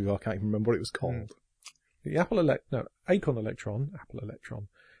so long ago I can't even remember what it was called. The Acorn Electron. Acorn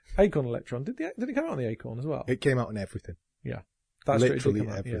Electron. Did it come out on the Acorn as well? It came out on everything. Yeah. That's Literally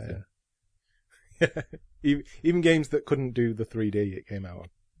everything. Yeah. Even games that couldn't do the 3D, it came out on.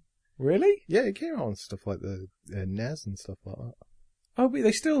 Really? Yeah, it came out on stuff like the NES and stuff like that. Oh, but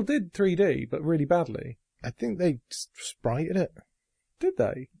they still did 3D, but really badly. I think they sprited it. Did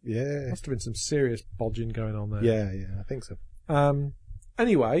they? Yeah. Must have been some serious bodging going on there. Yeah, I think so.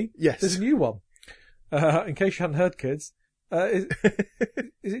 Anyway, Yes. there's a new one. In case you hadn't heard, kids. Is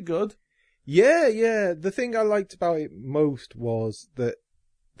it good? Yeah. The thing I liked about it most was that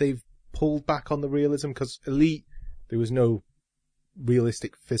they've pulled back on the realism, because Elite, there was no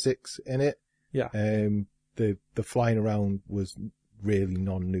realistic physics in it. Yeah. The flying around was really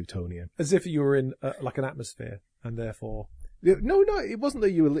non-Newtonian. As if you were in like an atmosphere, and therefore... No, it wasn't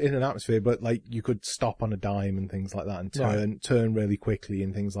that you were in an atmosphere, but like you could stop on a dime and things like that, and turn really quickly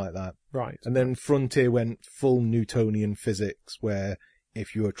and things like that. Right. And then Frontier went full Newtonian physics, where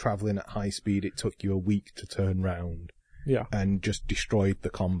if you were travelling at high speed, it took you a week to turn round. Yeah. And just destroyed the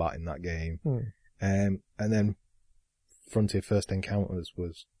combat in that game. Hmm. And then Frontier First Encounters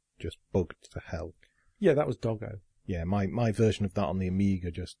was just bugged to hell. Yeah, that was doggo. Yeah, my version of that on the Amiga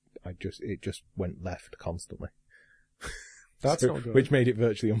it just went left constantly. That's not good. Which made it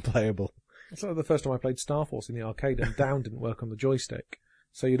virtually unplayable. It's like the first time I played Star Force in the arcade and down didn't work on the joystick.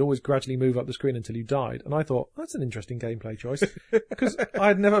 So you'd always gradually move up the screen until you died. And I thought, that's an interesting gameplay choice. Because I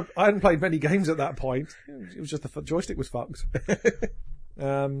hadn't played many games at that point. It was just the joystick was fucked.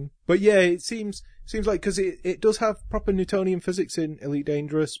 But yeah, it seems like, because it does have proper Newtonian physics in Elite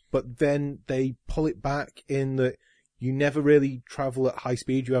Dangerous, but then they pull it back in that you never really travel at high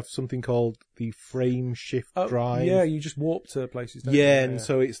speed. You have something called the frame shift drive. Yeah, you just warp to places. Don't you? And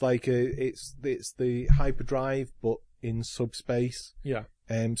so it's like it's the hyperdrive, but in subspace. Yeah.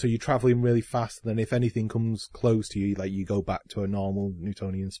 So you're traveling really fast, and then if anything comes close to you, like you go back to a normal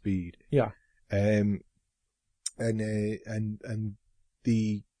Newtonian speed. Yeah. And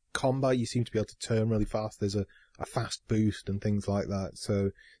the combat, you seem to be able to turn really fast. There's a fast boost and things like that. So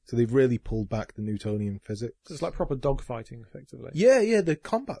they've really pulled back the Newtonian physics. So it's like proper dogfighting, effectively. Yeah, the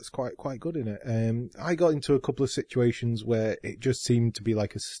combat's quite good in it. I got into a couple of situations where it just seemed to be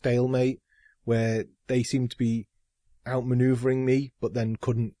like a stalemate, where they seemed to be outmaneuvering me, but then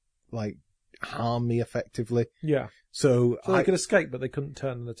couldn't like harm me effectively. Yeah. So they could escape, but they couldn't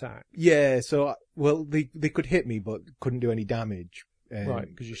turn and attack. Yeah. So they could hit me, but couldn't do any damage. Right,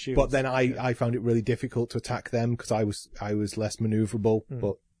 because you shoot. But then I found it really difficult to attack them, because I was less maneuverable,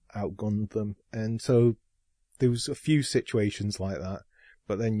 but outgunned them. And so there was a few situations like that,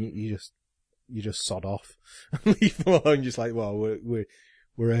 but then you just sod off and leave them alone. Just like, well, we're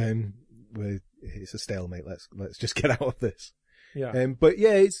it's a stalemate. Let's just get out of this. Yeah. But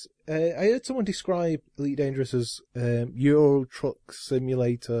yeah, it's, I heard someone describe Elite Dangerous as, Euro Truck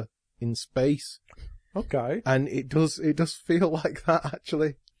Simulator in space. Okay. And it does feel like that,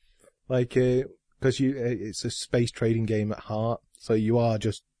 actually. Like, cause it's a space trading game at heart. So you are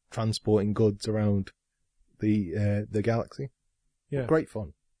just transporting goods around the galaxy. Yeah. Great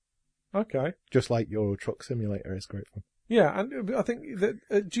fun. Okay. Just like Euro Truck Simulator is great fun. Yeah, and I think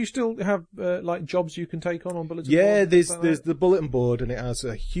that, do you still have, like jobs you can take on bulletin boards? Yeah, there's the bulletin board, and it has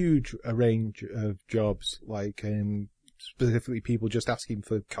a huge range of jobs, like, specifically people just asking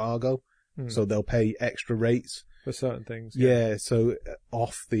for cargo. So they'll pay extra rates for certain things. Yeah, so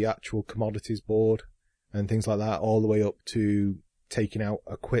off the actual commodities board and things like that, all the way up to taking out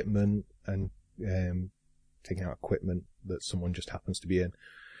equipment and taking out equipment that someone just happens to be in,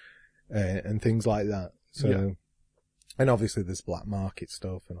 and things like that. So, and obviously there's black market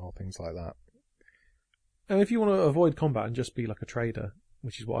stuff and all things like that. And if you want to avoid combat and just be like a trader,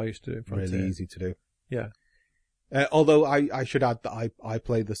 which is what I used to do in Frontier. Really easy to do. Yeah. Although I should add that I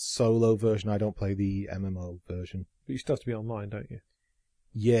play the solo version, I don't play the MMO version. But you still have to be online, don't you?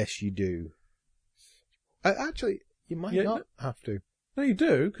 Yes, you do. Actually, you might not have to. No, you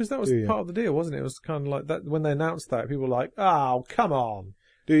do, because that was part of the deal, wasn't it? It was kind of like that, when they announced that, people were like, oh, come on.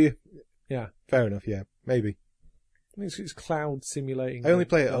 Do you? Yeah. Fair enough, yeah. Maybe. I think it's cloud simulating. I only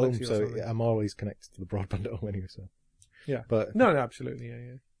play at home, so I'm always connected to the broadband at home anyway, so. Yeah. But No, absolutely,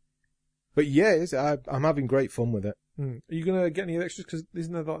 yeah. But yeah, I'm having great fun with it. Are you going to get any extras? Because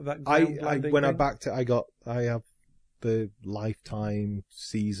isn't there like that ground landing when I thing? backed it, I have the lifetime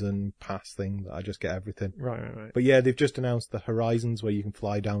season pass thing that I just get everything. Right. But yeah, they've just announced the Horizons where you can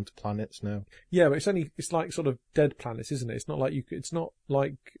fly down to planets now. Yeah, but it's like sort of dead planets, isn't it? It's not like it's not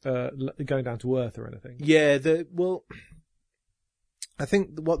like going down to Earth or anything. Yeah, I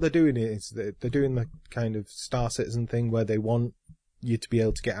think what they're doing is they're doing the kind of Star Citizen thing where they want you to be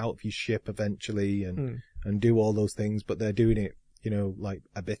able to get out of your ship eventually and do all those things, but they're doing it, like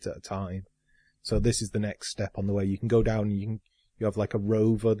a bit at a time. So this is the next step on the way. You can go down and you have like a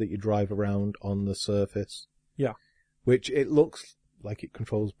rover that you drive around on the surface. Yeah. Which it looks like it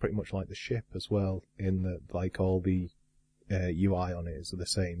controls pretty much like the ship as well, in that like all the UI on it is the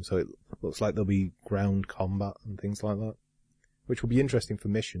same. So it looks like there'll be ground combat and things like that, which will be interesting for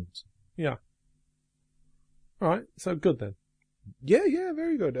missions. Yeah. All right. So good then. Yeah,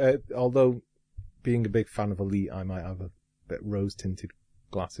 very good. Although being a big fan of Elite, I might have a bit rose-tinted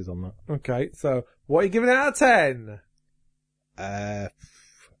glasses on that. Okay, so what are you giving it out of 10? At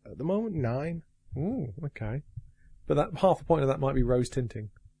the moment, 9. Ooh, okay. But that half a point of that might be rose tinting.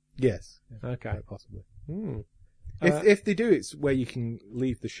 Yes. Okay. Quite possibly. If they do it where you can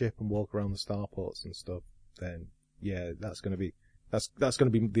leave the ship and walk around the starports and stuff, then yeah, that's going to be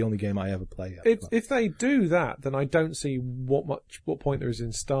the only game I ever play. If they do that, then I don't see what point there is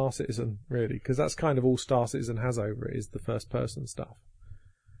in Star Citizen really, because that's kind of all Star Citizen has over it is the first person stuff.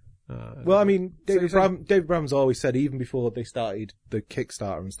 Well, I mean, David Bram's always said, even before they started the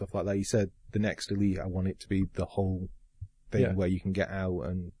Kickstarter and stuff like that, he said, the next Elite, I want it to be the whole thing where you can get out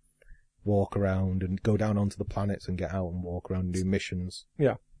and walk around and go down onto the planets and get out and walk around and do missions.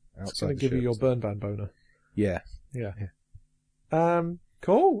 Yeah. Outside it's going to give you your burn ban boner. Yeah.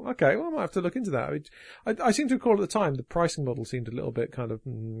 Cool. Okay. Well, I might have to look into that. I seem to recall at the time the pricing model seemed a little bit kind of,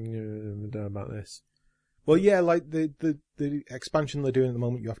 don't know about this. Well, yeah, like the expansion they're doing at the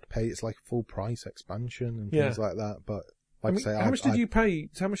moment, you have to pay. It's like full price expansion and things like that. But like I say, how much did you pay?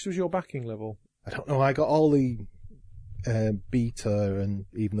 How much was your backing level? I don't know. I got all the beta, and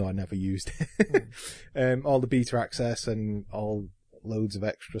even though I never used it, all the beta access and all loads of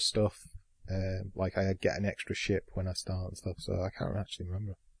extra stuff. Like I get an extra ship when I start and stuff, so I can't actually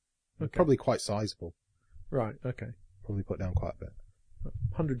remember. Okay. Probably quite sizable. Right. Okay. Probably put down quite a bit.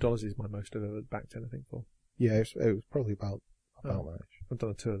 $100 is my most I've ever backed anything for. Yeah, it was probably about that. I've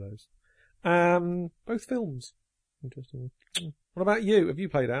done 2 of those. Both films. Interesting. What about you? Have you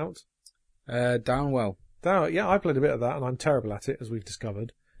played out? Downwell. Yeah, I played a bit of that, and I'm terrible at it, as we've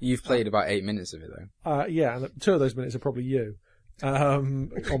discovered. You've played about 8 minutes of it, though. Yeah, and 2 of those minutes are probably you.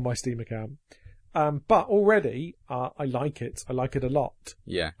 On my Steam account. But already, I like it. I like it a lot.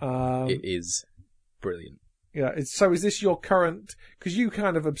 Yeah. It is brilliant. Yeah. So is this your current, because you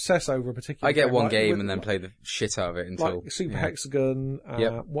kind of obsess over a particular I get game, one like, game and then play the shit out of it until... Like Super Hexagon,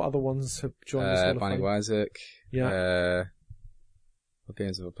 what other ones have joined this Hall of Binding Fame? of Isaac. Yeah. What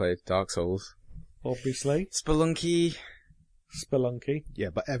games have I played? Dark Souls. Obviously. Spelunky. Yeah,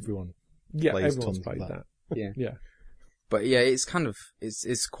 but everyone everyone's tons of played that. Yeah. Yeah. But yeah, it's kind of,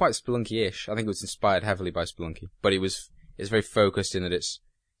 it's quite Spelunky-ish. I think it was inspired heavily by Spelunky. But it's very focused in that it's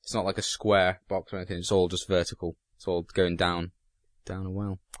not like a square box or anything. It's all just vertical. It's all going down a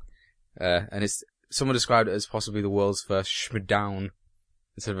well. And someone described it as possibly the world's first shmdown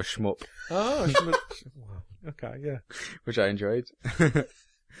instead of a shmup. Oh, wow. Okay, yeah. Which I enjoyed. But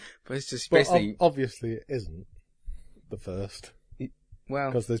it's just basically... obviously it isn't the first. Well...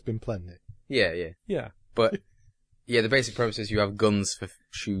 Because there's been plenty. Yeah. Yeah. But... Yeah, the basic premise is you have guns for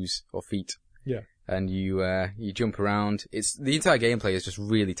shoes or feet. Yeah. And you jump around. The entire gameplay is just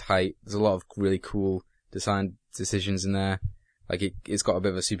really tight. There's a lot of really cool design decisions in there. Like it's got a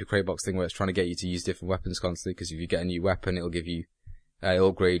bit of a Super Crate Box thing where it's trying to get you to use different weapons constantly, because if you get a new weapon, it'll give you, it'll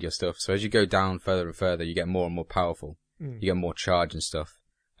upgrade your stuff. So as you go down further and further, you get more and more powerful. You get more charge and stuff.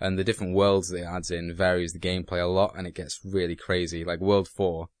 And the different worlds that it adds in varies the gameplay a lot, and it gets really crazy. Like World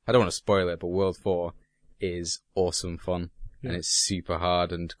 4, I don't want to spoil it, but World 4 is awesome fun, and it's super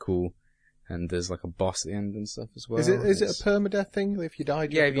hard and cool, and there's like a boss at the end and stuff as well. Is it a permadeath thing? If you die,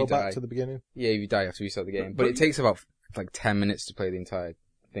 you have to go back to the beginning? Yeah, if you die, you have to restart the game. But it takes about like 10 minutes to play the entire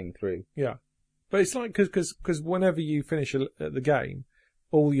thing through. Yeah. But it's like, cause whenever you finish the game,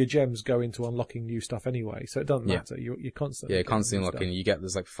 all your gems go into unlocking new stuff anyway, so it doesn't matter. You're constantly... Yeah, constantly unlocking.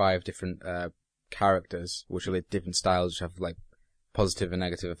 There's like 5 different characters, which are like different styles, which have like positive and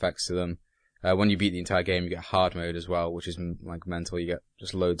negative effects to them. When you beat the entire game, you get hard mode as well, which is like mental. You get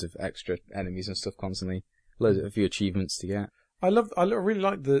just loads of extra enemies and stuff constantly. A few achievements to get. I really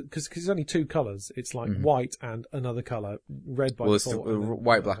like because there's only 2 colours. It's like white and another colour, red by default. It's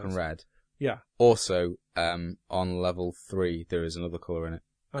white, black and red. Yeah. Also, on level 3, there is another colour in it.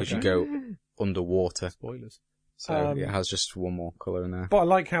 Because you go underwater. Spoilers. So it has just one more colour in there. But I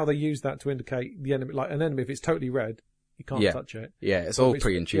like how they use that to indicate the enemy. Like an enemy, if it's totally red, you can't touch it. Yeah, it's But all if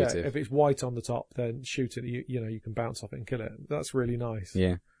pretty intuitive. Yeah, if it's white on the top, then shoot it. You can bounce off it and kill it. That's really nice.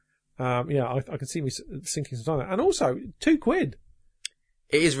 Yeah. I can see me sinking some time. And also, £2.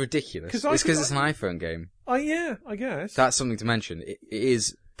 It is ridiculous. It's because it's an iPhone game. Oh, yeah, I guess. That's something to mention. It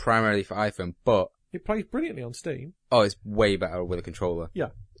is primarily for iPhone, but... It plays brilliantly on Steam. Oh, it's way better with a controller. Yeah.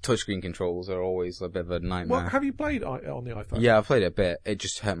 Touchscreen controls are always a bit of a nightmare. Well, have you played on the iPhone? Yeah, I've played it a bit. It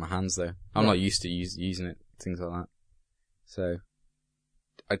just hurt my hands, though. I'm not used to using it, things like that. So,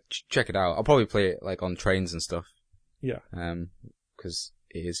 check it out. I'll probably play it, like, on trains and stuff. Yeah. Because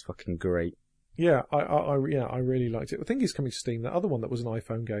it is fucking great. Yeah, I really liked it. I think it's coming to Steam. That other one that was an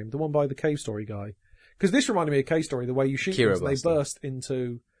iPhone game, the one by the Cave Story guy. Because this reminded me of Cave Story, the way you shoot things, and they burst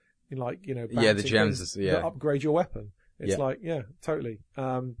into, the gems that upgrade your weapon. It's totally.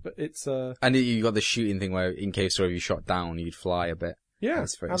 But it's and you got the shooting thing where in Cave Story, if you shot down, you'd fly a bit. Yeah,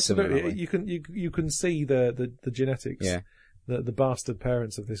 that's very absolutely. You can see the genetics. Yeah. The bastard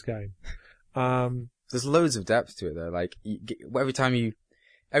parents of this game. There's loads of depth to it though. Like every time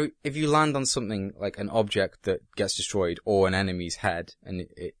if you land on something like an object that gets destroyed or an enemy's head, and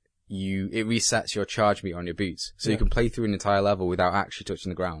it resets your charge meter on your boots, so you can play through an entire level without actually touching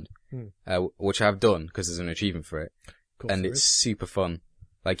the ground, which I've done because there's an achievement for it, and it's super fun.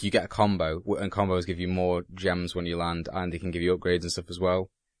 Like you get a combo, and combos give you more gems when you land, and they can give you upgrades and stuff as well.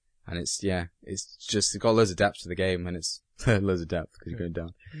 And it's got loads of depth to the game, and it's loads of depth because you're going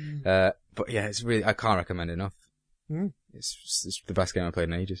down. But yeah, it's really, I can't recommend it enough. It's the best game I've played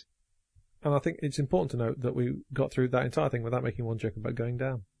in ages. And I think it's important to note that we got through that entire thing without making one joke about going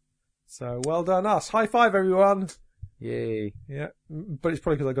down. So well done us. High five, everyone. Yay. Yeah. But it's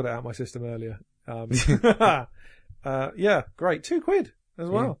probably because I got it out of my system earlier. Yeah, great. £2 as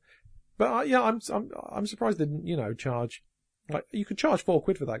well. Yeah. But I'm surprised they didn't, charge. Like, you could charge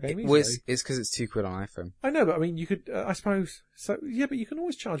 £4 for that game easily. It's because it's £2 on iPhone. I know, but I mean, you could, I suppose, so, yeah, but you can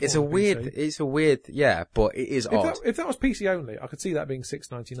always charge it's more a weird, yeah, but it is odd. If that was PC only, I could see that being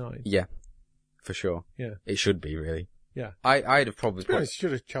 $6.99. Yeah, for sure. Yeah. It should be, really. Yeah. I'd have probably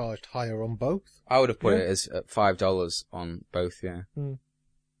should have charged higher on both. I would have put it as at $5 on both, yeah.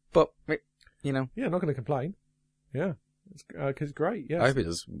 But, Yeah, not going to complain. Yeah. Because it's great, yeah. I hope it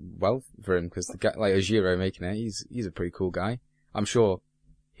does well for him, because the guy, like Ojiro making it, he's a pretty cool guy. I'm sure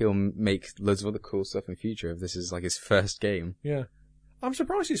he'll make loads of other cool stuff in future if this is like his first game. Yeah. I'm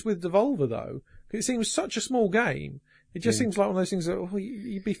surprised it's with Devolver though, because it seems such a small game. It just seems like one of those things that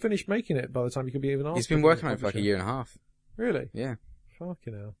you'd be finished making it by the time you could be even asked. He's been working on it for like a year and a half. Really? Yeah.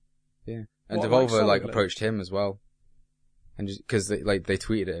 Fucking hell. Yeah. And Devolver approached him as well. And just, cause they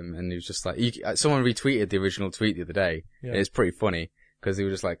tweeted at him and he was just like, someone retweeted the original tweet the other day. Yeah. It's pretty funny because they were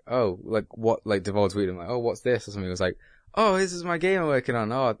just like, oh, like what, like Devolver tweeted him like, oh, what's this or something. It was like, oh, this is my game I'm working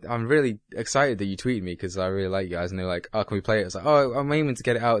on. Oh, I'm really excited that you tweeted me because I really like you guys. And they're like, oh, can we play it? It's like, oh, I'm aiming to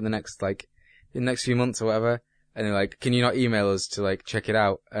get it out in the next few months or whatever. And they're like, can you not email us to like check it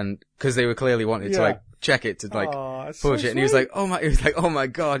out? And cause they were clearly wanting to like check it to like push it. And he was like, oh my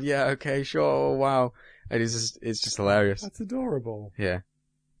God. Yeah. Okay. Sure. Oh, wow. And it's just hilarious. That's adorable. Yeah.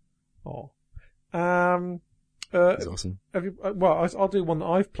 Oh. It's awesome. Have you, I'll do one that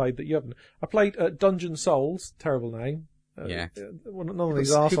I've played that you haven't. I played Dungeon Souls. Terrible name. Yeah. None of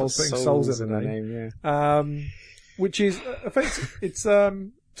these arseholes putting souls in the name. Yeah. Which is, it's,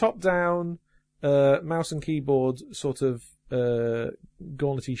 top-down, mouse and keyboard sort of,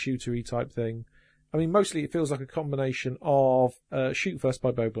 gauntlet-y, shootery type thing. I mean, mostly it feels like a combination of, Shoot First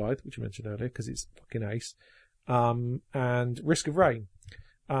by Bo Blythe, which you mentioned earlier, because it's fucking ace, and Risk of Rain.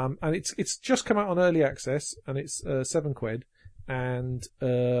 And it's just come out on early access, and it's, £7. And,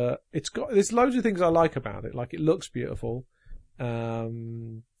 there's loads of things I like about it. Like, it looks beautiful.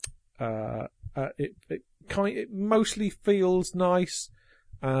 It mostly feels nice.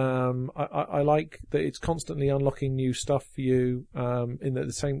 I like that it's constantly unlocking new stuff for you. In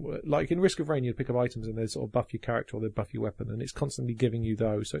the same, like in Risk of Rain, you'd pick up items and they sort of buff your character or they buff your weapon, and it's constantly giving you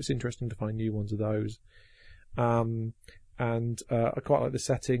those. So it's interesting to find new ones of those. I quite like the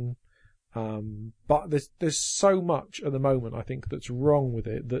setting. But there's so much at the moment, I think, that's wrong with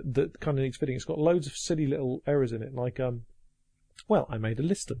it that kind of needs fitting. It's got loads of silly little errors in it, like, I made a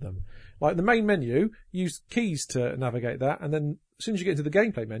list of them. Like the main menu, use keys to navigate that, and then as soon as you get into the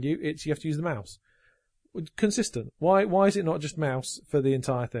gameplay menu, you have to use the mouse. Consistent. Why is it not just mouse for the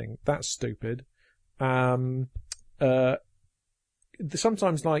entire thing? That's stupid. Sometimes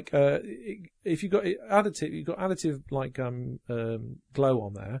if you've got additive like glow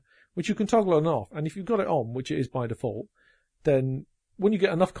on there, which you can toggle on and off. And if you've got it on, which it is by default, then when you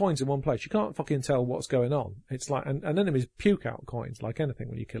get enough coins in one place, you can't fucking tell what's going on. It's like, and enemies puke out coins like anything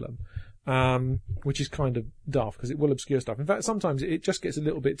when you kill them, which is kind of daft because it will obscure stuff. In fact, sometimes it just gets a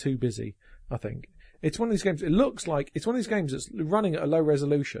little bit too busy, I think. It's one of these games, it looks like, it's one of these games that's running at a low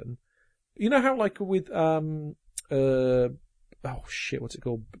resolution. You know how like with, oh shit, what's it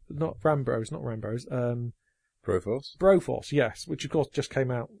called? Not Rambo's. Broforce, yes, which of course just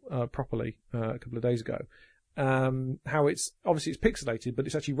came out, properly, a couple of days ago. How it's pixelated, but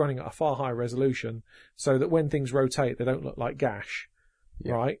it's actually running at a far higher resolution so that when things rotate, they don't look like gash,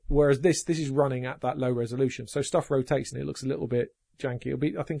 right? Whereas this is running at that low resolution. So stuff rotates and it looks a little bit janky. It'll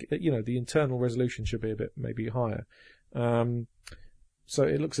be, I think, the internal resolution should be a bit, maybe higher. So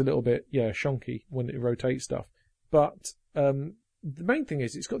it looks a little bit, shonky when it rotates stuff. But, the main thing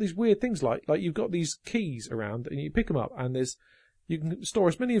is it's got these weird things like you've got these keys around and you pick them up and you can store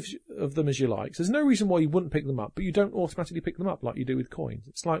as many of them as you like. So there's no reason why you wouldn't pick them up, but you don't automatically pick them up like you do with coins.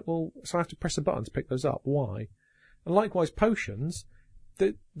 It's like, well, so I have to press a button to pick those up. Why? And likewise, potions,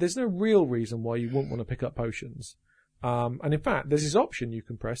 there's no real reason why you wouldn't want to pick up potions. And in fact, there's this option you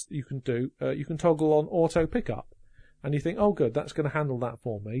can press, you can toggle on auto pickup. And you think, oh good, that's going to handle that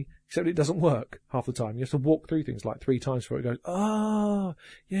for me. Except it doesn't work half the time. You have to walk through things like 3 times before it goes, oh,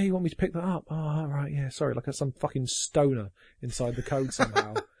 yeah, you want me to pick that up? Oh, right, yeah, sorry, like some fucking stoner inside the code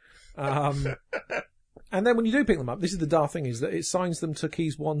somehow. And then when you do pick them up, this is the daft thing, is that it assigns them to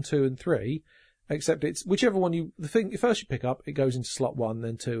keys 1, 2, and 3, except it's whichever one first you pick up, it goes into slot 1,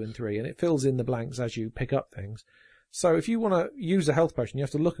 then 2, and 3, and it fills in the blanks as you pick up things. So if you want to use a health potion, you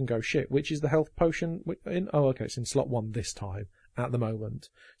have to look and go, shit, which is the health potion in? Oh, okay, it's in slot 1 this time, at the moment.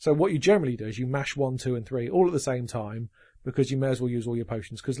 So what you generally do is you mash 1, 2, and 3 all at the same time, because you may as well use all your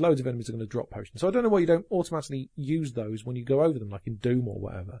potions, because loads of enemies are going to drop potions. So I don't know why you don't automatically use those when you go over them, like in Doom or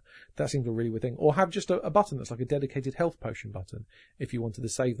whatever. That seems a really weird thing. Or have just a button that's like a dedicated health potion button, if you wanted to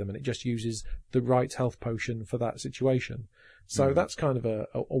save them, and it just uses the right health potion for that situation. So that's kind of a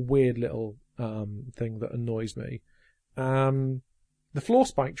weird little thing that annoys me. The floor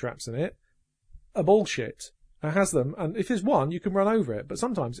spike traps in it are bullshit. It has them, and if there's one, you can run over it, but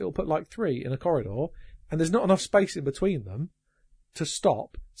sometimes it'll put like 3 in a corridor, and there's not enough space in between them to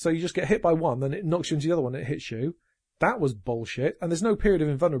stop, so you just get hit by one, then it knocks you into the other one, and it hits you. That was bullshit, and there's no period of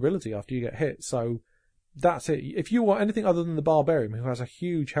invulnerability after you get hit, so that's it. If you want anything other than the barbarian, who has a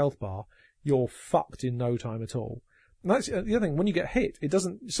huge health bar, you're fucked in no time at all. And that's the other thing, when you get hit,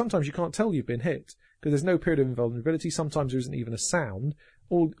 sometimes you can't tell you've been hit, because there's no period of invulnerability, sometimes there isn't even a sound.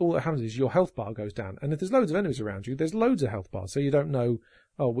 All that happens is your health bar goes down, and if there's loads of enemies around you, there's loads of health bars, so you don't know,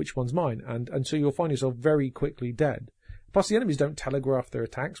 oh, which one's mine, and so you'll find yourself very quickly dead. Plus the enemies don't telegraph their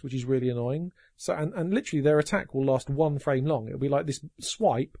attacks, which is really annoying, so, and literally their attack will last 1 frame long. It'll be like this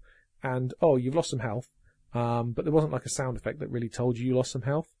swipe, and, oh, you've lost some health, but there wasn't like a sound effect that really told you lost some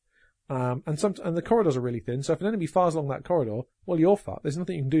health. And the corridors are really thin, so if an enemy fires along that corridor, well, you're fucked. There's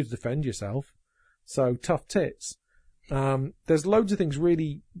nothing you can do to defend yourself. So, tough tits. There's loads of things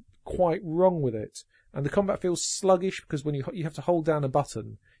really quite wrong with it. And the combat feels sluggish because when you have to hold down a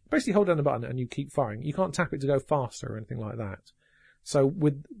button, you basically hold down a button and you keep firing. You can't tap it to go faster or anything like that. So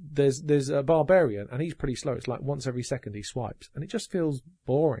there's a barbarian and he's pretty slow. It's like once every second he swipes, and it just feels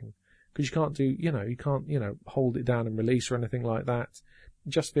boring because you can't hold it down and release or anything like that. It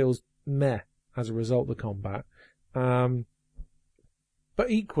just feels meh as a result of the combat. But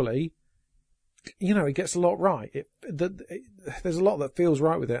equally, it gets a lot right. There's a lot that feels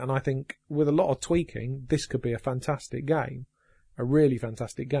right with it, and I think with a lot of tweaking, this could be a fantastic game, a really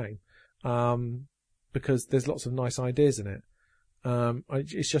fantastic game, because there's lots of nice ideas in it.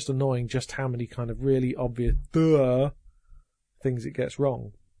 It's just annoying just how many kind of really obvious things it gets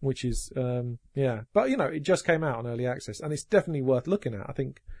wrong, which is, But, it just came out on early access, and it's definitely worth looking at. I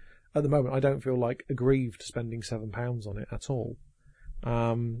think at the moment I don't feel like aggrieved spending £7 on it at all.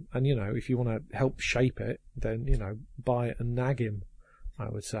 And if you want to help shape it, then, buy it and nag him, I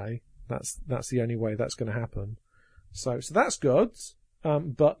would say. That's the only way that's going to happen. So that's good.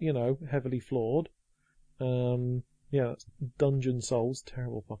 But, heavily flawed. That's Dungeon Souls.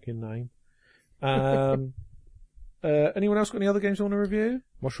 Terrible fucking name. Anyone else got any other games you want to review?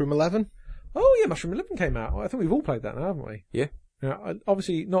 Mushroom 11? Oh yeah, Mushroom 11 came out. I think we've all played that now, haven't we? Yeah.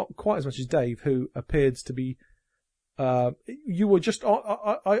 Obviously not quite as much as Dave, who appeared to be, you were just,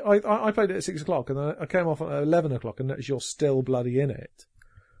 I played it at 6 o'clock and then I came off at 11 o'clock and noticed you're still bloody in it.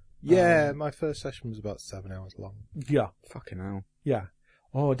 Yeah, my first session was about 7 hours long. Yeah. Fucking hell. Yeah.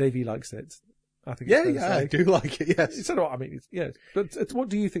 Oh, Davey likes it. I think. Yeah, I do like it, yes. So do I. I mean, yes. But what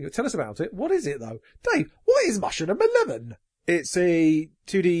do you think? Tell us about it. What is it, though? Dave, what is Mushroom 11? It's a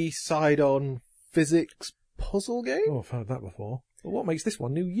 2D side-on physics puzzle game. Oh, I've heard that before. But what makes this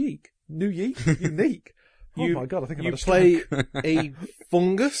one unique? Unique? Oh my god, I think I've You had a play stroke. a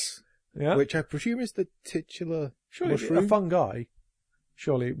fungus, Yeah. which I presume is the titular Surely mushroom. a fungi.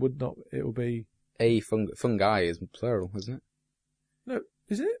 Surely it would not. It will be. Fungi is plural, isn't it? No,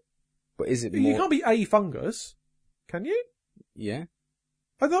 is it? But is it You more? can't be a fungus, can you? Yeah.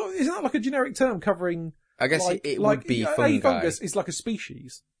 I thought isn't that like a generic term covering? I guess like, it like, would be a fungi. fungus is like a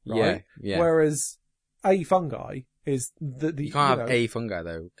species, right? Yeah, yeah. Whereas a fungi is the You can't have know, a fungi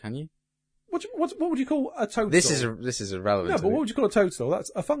though, can you? What would you call a toadstool? This is irrelevant. no, to but me. what would you call a toadstool?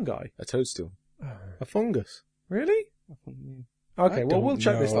 That's a fungi. A toadstool. A fungus. Really? I Okay, well we'll don't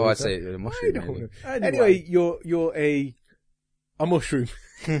check this. know. Oh, later. I'd say a I mushroom. don't Maybe. know. Anyway, you're a mushroom.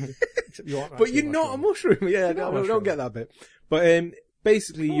 You aren't But actually you're not a mushroom. Yeah, You're not a no, mushroom. don't get that bit. But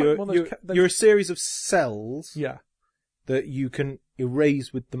basically, Oh, one of those you're a series of cells Yeah, that you can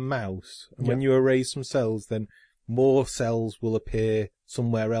erase with the mouse. And when Yeah. you erase some cells, then more cells will appear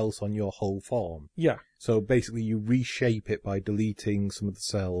somewhere else on your whole form. yeah, So basically, you reshape it by deleting some of the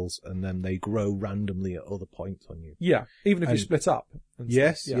cells, and then they grow randomly at other points on you. yeah. Even if you And- split up. And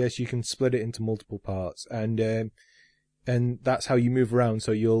Yes, stuff. Yeah. yes, you can split it into multiple parts, and that's how you move around.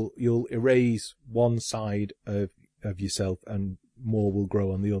 So you'll erase one side of yourself, and more will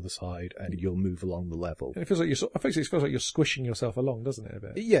grow on the other side, and you'll move along the level. And it feels like it feels like you're squishing yourself along, doesn't it? A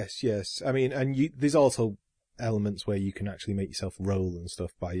bit. Yes, yes. I mean, and there's also elements where you can actually make yourself roll and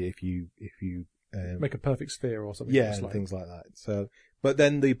stuff by if you Make a perfect sphere or something. yeah, just and like. things like that. So, but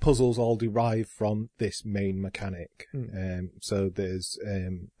then the puzzles all derive from this main mechanic. So there's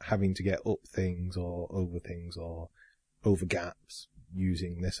having to get up things or over gaps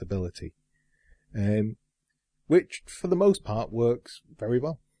using this ability, which for the most part works very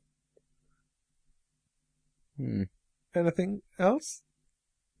well. Anything else?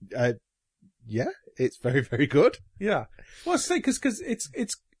 Yeah, it's very, very good. Yeah. Well, I say because it's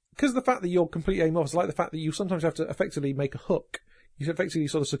because the fact that you're completely amorphous, like the fact that you sometimes have to effectively make a hook. You effectively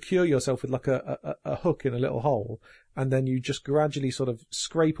sort of secure yourself with like a hook in a little hole, and then you just gradually sort of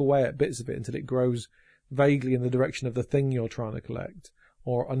scrape away at bits of it until it grows vaguely in the direction of the thing you're trying to collect,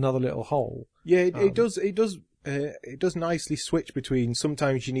 or another little hole. Yeah, it does nicely switch between.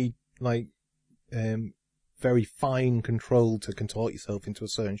 Sometimes you need like very fine control to contort yourself into a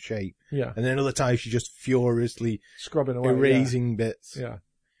certain shape, Yeah. and then other times you're just furiously Scrubbing away. erasing bits. Yeah.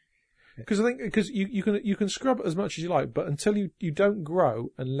 Because I think you can scrub it as much as you like, but until you don't grow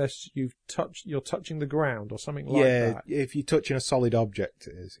unless you're touching the ground or something like that. If you're touching a solid object,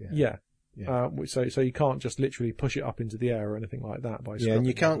 it is. Yeah. Yeah. So you can't just literally push it up into the air or anything like that by Yeah, scrubbing. and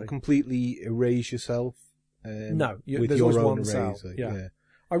you can't really. completely erase yourself. No, with there's your always own one eraser. cell. Yeah.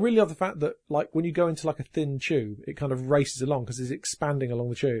 I really love the fact that, like, when you go into like a thin tube, it kind of races along because it's expanding along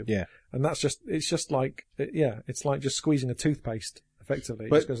the tube. Yeah. And it's just like, it's like just squeezing a toothpaste, effectively. It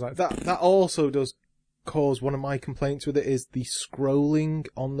But just goes like that also does cause one of my complaints with it is the scrolling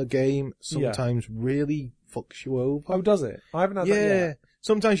on the game sometimes really fucks you over. Oh, does it? I haven't had that Yeah. yet.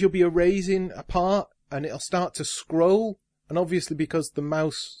 Sometimes you'll be erasing a part and it'll start to scroll. And obviously because the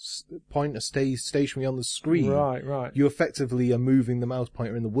mouse pointer stays stationary on the screen, Right. you effectively are moving the mouse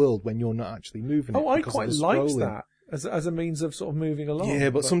pointer in the world when you're not actually moving it. Oh, I because of quite the liked scrolling. that as a means of sort of moving along. Yeah,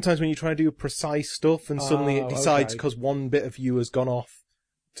 but sometimes when you try to do precise stuff and suddenly it Oh, decides okay. because one bit of you has gone off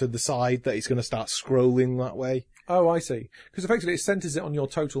to the side that it's going to start scrolling that way. Oh, I see. Because effectively it centres it on your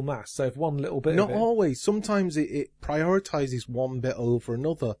total mass. So if one little bit Not of it... always. Sometimes it prioritizes one bit over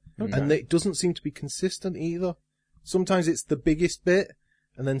another. Okay. And it doesn't seem to be consistent either. Sometimes it's the biggest bit,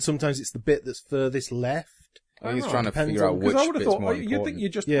 and then sometimes it's the bit that's furthest left. I think he's Oh, trying to depends figure out on- which Because I would have bit's thought, more you'd important. think you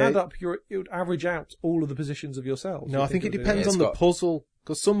just Yeah. add up it would average out all of the positions of yourself. No, I think it would do depends Yeah, on it's the got- puzzle.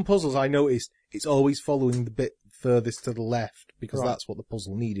 Because some puzzles I noticed, it's always following the bit furthest to the left, because Right. that's what the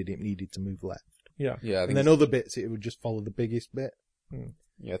puzzle needed. It needed to move left. Yeah. Yeah, I think And then other bits, it would just follow the biggest bit.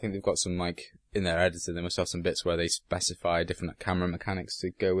 I think they've got some, like, in their editor, they must have some bits where they specify different camera mechanics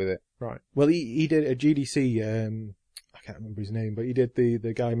to go with it. Right. Well, he did a GDC, I can't remember his name, but he did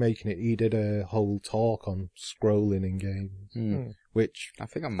the guy making it, he did a whole talk on scrolling in games, which I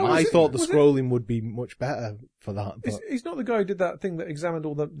think I Oh, might. was I it- thought the was it- scrolling would be much better for that, but He's not the guy who did that thing that examined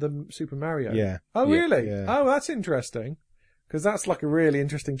all the Super Mario. yeah. Oh, Yeah. really? Yeah. Oh, that's interesting. Because that's like a really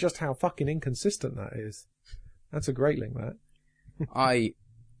interesting, just how fucking inconsistent that is. That's a great link, that.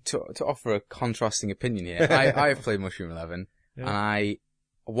 To offer a contrasting opinion here, I've played Mushroom 11, Yeah. and I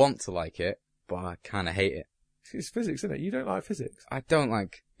want to like it, but I kind of hate it. It's physics, isn't it? You don't like physics. I don't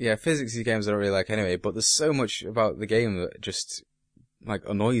like, physicsy games I don't really like anyway, but there's so much about the game that just, like,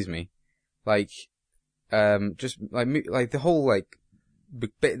 annoys me. Like, just like the whole like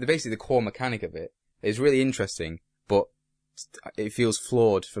basically the core mechanic of it is really interesting, but it feels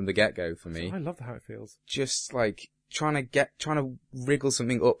flawed from the get-go for me. I love how it feels. Just like trying to wriggle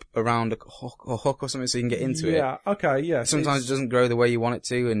something up around a hook or something so you can get into it. Yeah, okay, yeah. Sometimes it doesn't grow the way you want it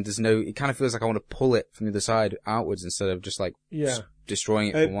to, and it kind of feels like I want to pull it from the other side outwards instead of just like destroying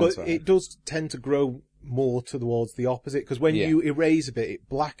it from one side. But it does tend to grow more towards the opposite, because when you erase a bit, it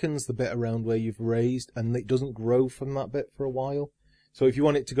blackens the bit around where you've erased, and it doesn't grow from that bit for a while. So if you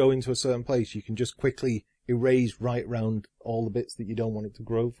want it to go into a certain place, you can just quickly erase right round all the bits that you don't want it to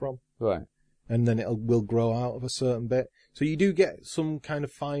grow from. Right. And then will grow out of a certain bit. So you do get some kind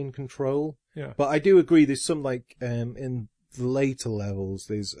of fine control. Yeah. But I do agree there's some in the later levels,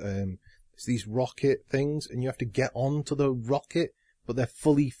 there's these rocket things, and you have to get onto the rocket, but they're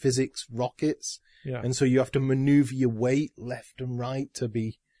fully physics rockets. Yeah. And so you have to maneuver your weight left and right to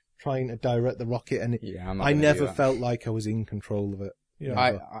be trying to direct the rocket. And I never felt like I was in control of it.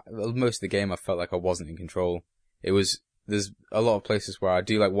 Yeah. Most of the game I felt like I wasn't in control. There's a lot of places where I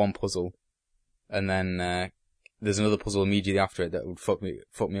do like one puzzle, and then there's another puzzle immediately after it that would fuck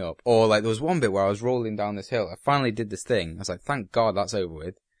me up. Or like there was one bit where I was rolling down this hill. I finally did this thing. I was like, thank God that's over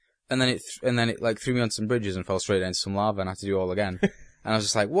with. And then it like threw me on some bridges and fell straight into some lava, and I had to do it all again. And I was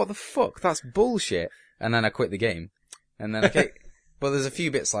just like, what the fuck? That's bullshit. And then I quit the game. And then but there's a few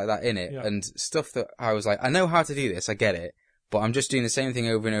bits like that in it, and stuff that I was like, I know how to do this, I get it. But I'm just doing the same thing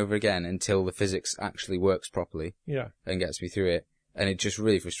over and over again until the physics actually works properly. Yeah. And gets me through it. And it just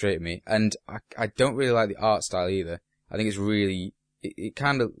really frustrated me. And I don't really like the art style either. I think it's really, it's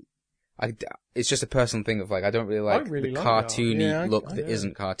just a personal thing of like, I don't really like the cartoony look that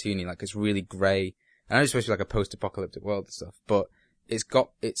isn't cartoony. Like it's really grey. I know it's supposed to be like a post-apocalyptic world and stuff, but it's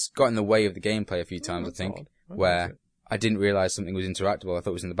got in the way of the gameplay a few times, I think, where I didn't realise something was interactable. I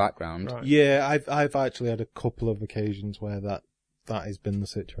thought it was in the background. Right. Yeah, I've actually had a couple of occasions where that has been the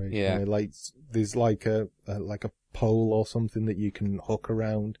situation. Yeah. Where, like, there's like a pole or something that you can hook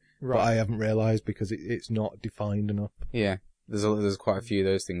around, but I haven't realised because it's not defined enough. Yeah. There's quite a few of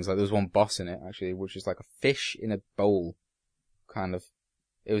those things. Like there's one boss in it actually, which is like a fish in a bowl, kind of.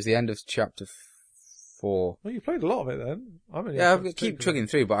 It was the end of chapter 4. Well, you played a lot of it then. I keep chugging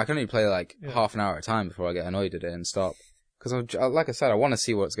through, but I can only play like half an hour at a time before I get annoyed at it and stop. Because like I said, I want to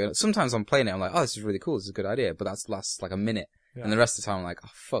see what's going on. Sometimes I'm playing it, I'm like, oh, this is really cool, this is a good idea, but that lasts like a minute. Yeah. And the rest of the time I'm like,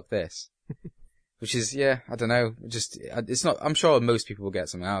 oh, fuck this. Which is, I don't know, it's not, I'm sure most people will get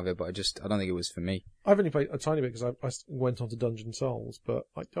something out of it, but I don't think it was for me. I've only played a tiny bit because I went on to Dungeon Souls, but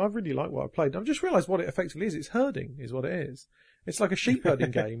I really like what I played. I've just realised what it effectively is. It's herding is what it is. It's like a sheep herding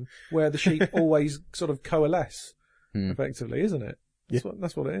game where the sheep always sort of coalesce, effectively, isn't it?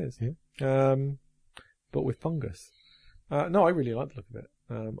 That's what it is. Yeah. But with fungus. No, I really like the look of it.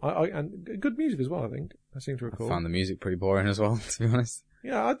 And good music as well, I think. I seem to recall. I found the music pretty boring as well, to be honest.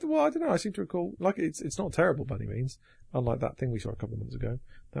 Yeah, I don't know. I seem to recall, like, it's not terrible by any means. Unlike that thing we saw a couple of months ago.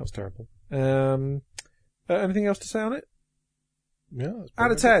 That was terrible. Anything else to say on it? Yeah.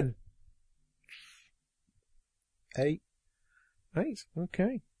 Out of 10. 8. 8.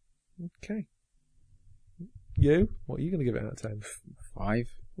 Okay. You? What are you going to give it out of 10? 5.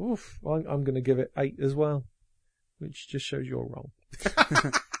 Oof. I'm going to give it 8 as well. Which just shows you're wrong.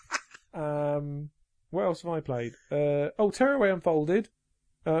 What else have I played? Tearaway Unfolded.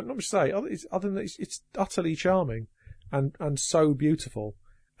 Not much to say. Other than that, it's utterly charming and so beautiful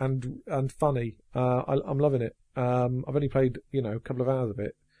and funny. I'm loving it. I've only played, a couple of hours of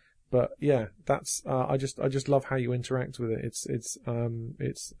it, but yeah, that's I just love how you interact with it. It's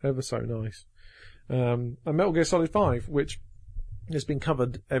ever so nice. And Metal Gear Solid 5, which has been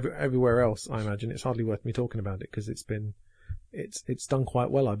covered everywhere else. I imagine it's hardly worth me talking about it because it's done quite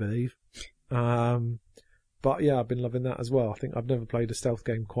well, I believe. But yeah, I've been loving that as well. I think I've never played a stealth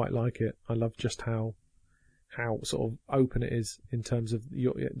game quite like it. I love just how sort of open it is in terms of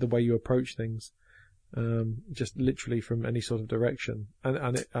the way you approach things. Just literally from any sort of direction.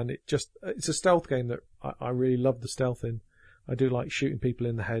 It's a stealth game that I really love the stealth in. I do like shooting people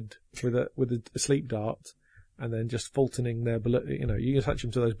in the head with a sleep dart and then just fultoning their you attach them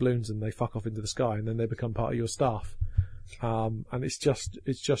to those balloons and they fuck off into the sky and then they become part of your staff. And it's just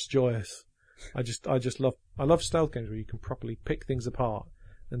joyous. I love stealth games where you can properly pick things apart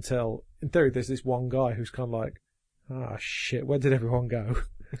until, in theory, there's this one guy who's kind of like, shit, where did everyone go?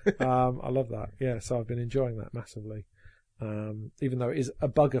 I love that. Yeah, so I've been enjoying that massively. Even though it is a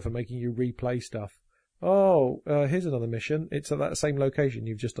bugger for making you replay stuff. Here's another mission. It's at that same location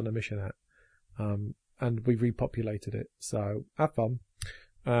you've just done a mission at. And we've repopulated it. So, have fun.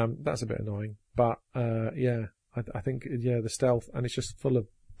 That's a bit annoying. But, I think, the stealth, and it's just full of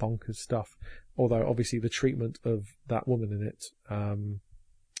bonkers stuff. Although obviously the treatment of that woman in it,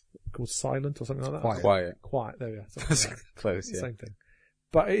 called Silent or something like that. Quiet. There we are. That's close. Yeah. Same thing.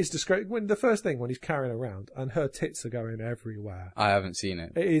 But it is disgrace. When the first thing when he's carrying around and her tits are going everywhere. I haven't seen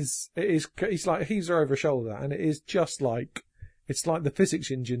it. It is. He's like heaves her over her shoulder, and it is just like it's like the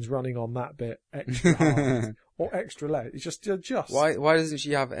physics engine's running on that bit extra hard or extra late. It's just. Why doesn't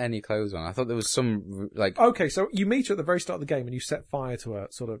she have any clothes on? I thought there was some like. Okay, so you meet her at the very start of the game, and you set fire to her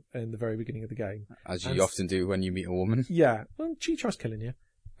sort of in the very beginning of the game, As you often do when you meet a woman. Yeah, well, she tries killing you.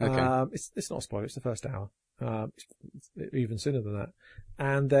 Okay. It's not a spoiler. It's the first hour. It's even sooner than that.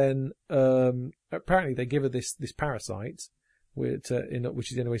 And then apparently they give her this parasite, which is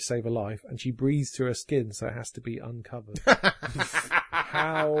the only way to save her life, and she breathes through her skin, so it has to be uncovered.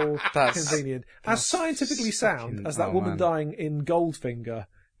 How convenient. As scientifically sound as that woman dying in Goldfinger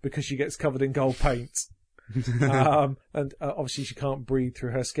because she gets covered in gold paint. And obviously she can't breathe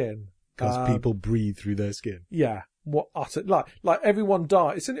through her skin. Because people breathe through their skin. Yeah. What utter, like everyone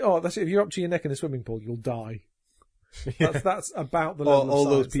dies. That's it. If you're up to your neck in a swimming pool, you'll die. That's about the level of all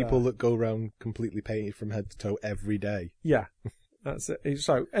those science people there. that go around completely painted from head to toe every day. Yeah. That's it.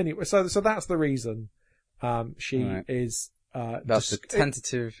 So anyway, so that's the reason, she Right. is, That's the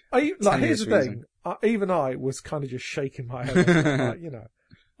tentative. here's the thing. Even I was kind of just shaking my head.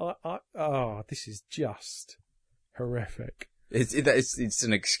 This is just horrific. It's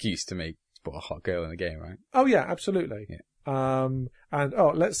an excuse to put a hot girl in the game, right? Oh yeah, absolutely. Yeah. And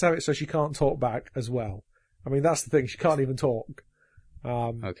let's have it so she can't talk back as well. I mean, that's the thing. She can't even talk.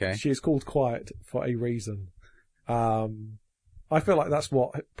 Okay. She is called Quiet for a reason. I feel like that's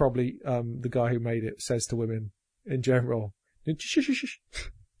what probably, the guy who made it says to women in general.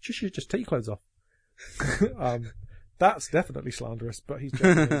 Just take your clothes off. That's definitely slanderous, but he's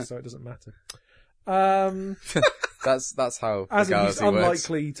Japanese, so it doesn't matter. That's how as in he's legality works.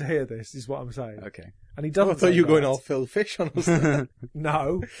 unlikely to hear this, is what I'm saying. Okay. And he doesn't. I thought say you were going that. all Phil Fish on us there.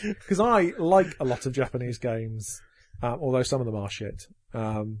 No, because I like a lot of Japanese games, although some of them are shit.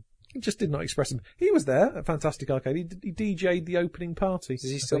 He just did not express him. He was there at Fantastic Arcade. He DJ'd the opening party. Does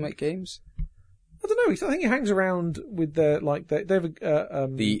he still make games? I don't know. I think he hangs around with they have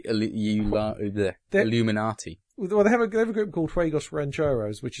The Illuminati. Well, they have a group called Fuegos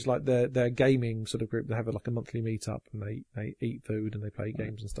Rancheros, which is like their gaming sort of group. They have like a monthly meetup, and they eat food and they play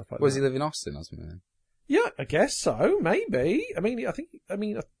games and stuff like that. Does he live in Austin or something then? Yeah, I guess so. Maybe. Not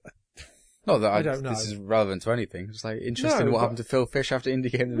that I don't know. This is relevant to anything. It's like interesting No, what but- happened to Phil Fish after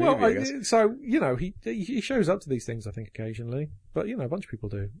Indie Game of the Well, Movie, I guess. so he shows up to these things, I think, occasionally, but a bunch of people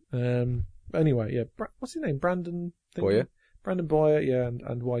do. Anyway, yeah, what's his name? Brandon Boyer? Brandon Boyer, yeah,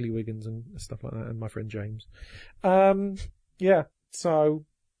 and Wiley Wiggins and stuff like that, and my friend James. Yeah, so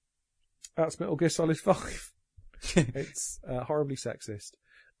that's Metal Gear Solid 5. It's horribly sexist,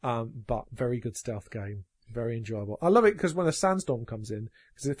 but very good stealth game. Very enjoyable. I love it because when a sandstorm comes in,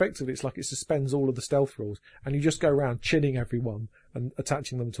 because effectively it's like it suspends all of the stealth rules, and you just go around chinning everyone and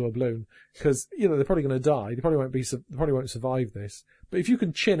attaching them to a balloon. Because they're probably going to die. They probably won't survive this. But if you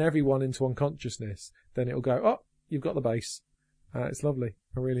can chin everyone into unconsciousness, then it'll go, oh, you've got the base. It's lovely.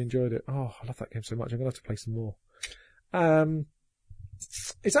 I really enjoyed it. Oh, I love that game so much. I'm going to have to play some more.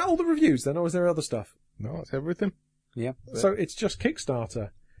 Is that all the reviews then, or is there other stuff? No, that's everything. Yeah. So it's just Kickstarter.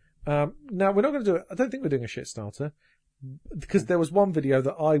 Now we're not going to do it. I don't think we're doing a shit starter because there was one video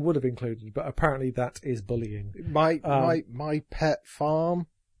that I would have included, but apparently that is bullying. My pet farm.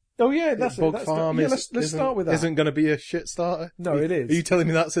 Oh yeah, that's Bug it. farm Let's start with that. Isn't going to be a shit starter. No, it is. Are you telling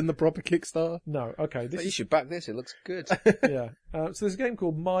me that's in the proper Kickstarter? No, okay. But you should back this. It looks good. Yeah. So there's a game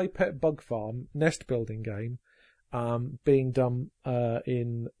called My Pet Bug Farm, nest building game, being done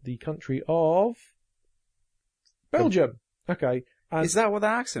in the country of Belgium. Okay. And Is that what the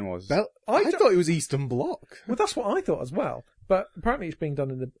accent was? I thought it was Eastern Bloc. well, that's what I thought as well. But apparently it's being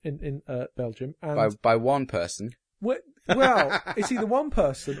done in Belgium. And By one person. well, it's either one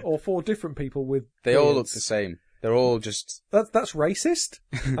person or 4 different people with. They all look beards. the same. They're all just... That's racist.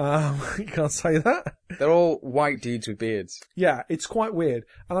 You can't say that. They're all white dudes with beards. Yeah, it's quite weird,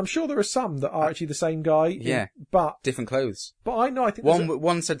 and I'm sure there are some that are actually the same guy. Yeah. but Different clothes. I know. I think there's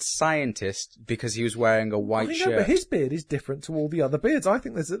One said scientist because he was wearing a white I know, shirt. but his beard is different to all the other beards. I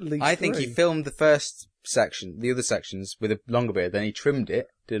think there's at least. I think 3. he filmed the first section, the other sections, with a longer beard, then he trimmed it,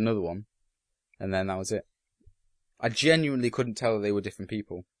 did another one, and then that was it. I genuinely couldn't tell that they were different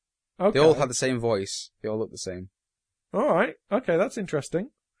people. Okay. They all had the same voice. They all looked the same. All right. Okay, that's interesting.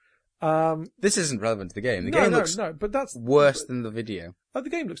 This isn't relevant to the game. The no, game no, looks no, but that's worse than the video. the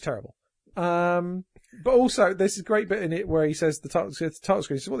game looks terrible. But also, there's a great bit in it where he says the title screen,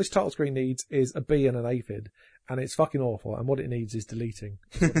 he says, what this title screen needs is a B and an aphid, and it's fucking awful, and what it needs is deleting.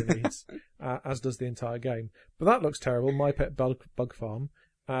 That's what it needs, as does the entire game. But that looks terrible. My Pet Bug Farm.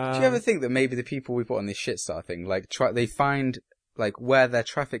 Do you ever think that maybe the people we put on this Shitstar thing, like, they find, like, where their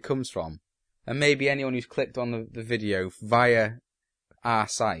traffic comes from, and maybe anyone who's clicked on the video via our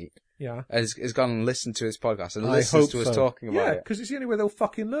site has gone and listened to his podcast and listens to us talking about it? Yeah, because it's the only way they'll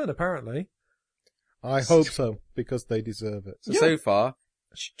fucking learn, apparently. I hope so, because they deserve it. So far,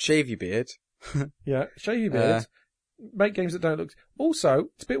 shave your beard. Yeah, shave your beard. Make games that don't look... Also,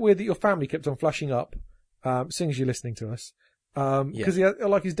 it's a bit weird that your family kept on flashing up, seeing as you're listening to us. Because he had,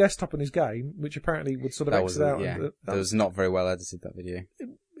 like, his desktop and his game, which apparently would sort of exit out. Yeah, that was not very well edited, that video.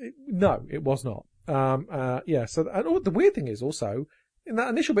 No, it was not. So, and the weird thing is also, in that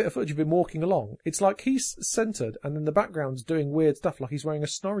initial bit of footage of him walking along, it's like he's centered and in the background's doing weird stuff, like he's wearing a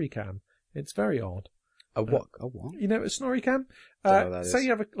snorri cam. It's very odd. A what? A what? You know what a snorri cam? Say you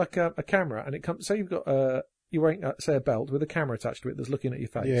have a camera and it comes, say you've got you're wearing, say, a belt with a camera attached to it that's looking at your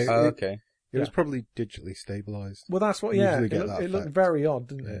face. Yeah, okay. It was probably digitally stabilised. Well, that's what, it looked very odd,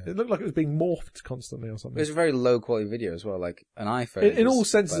 didn't it? It looked like it was being morphed constantly or something. It was a very low quality video as well, like an iPhone. In all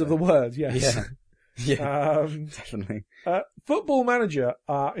senses of the word, yes. Yeah. Definitely. Football Manager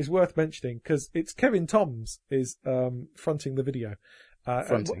is worth mentioning because it's Kevin Toms is fronting the video.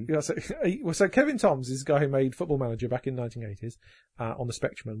 So Kevin Toms is the guy who made Football Manager back in the 1980s on the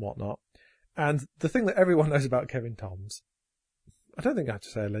Spectrum and whatnot. And the thing that everyone knows about Kevin Toms, I don't think I have to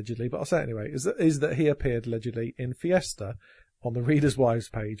say allegedly, but I'll say it anyway, is that he appeared allegedly in Fiesta on the Reader's Wives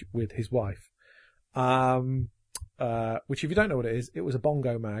page with his wife. Which, if you don't know what it is, it was a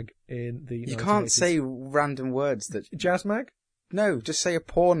bongo mag in the 1980s. You can't say random words that... Jazz mag? No, just say a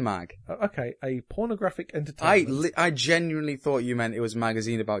porn mag. Okay, a pornographic entertainment. I genuinely thought you meant it was a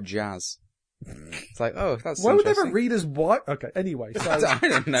magazine about jazz. It's like, oh, that's why would they have a Reader's Wife? Okay, anyway, so... I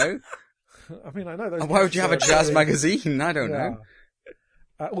don't know. I mean, I know those... Why would you have a jazz magazine? I don't know.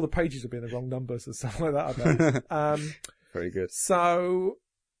 All the pages would be in the wrong numbers and stuff like that, I bet. Very good. So,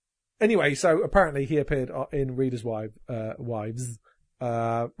 anyway, apparently he appeared in Reader's Wives. Is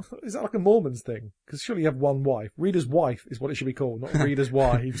that like a Mormons thing? Because surely you have one wife. Reader's wife is what it should be called, not Reader's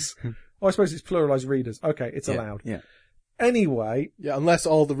Wives. Oh, I suppose it's pluralized readers. Okay, it's allowed. Yeah. Anyway. Yeah, unless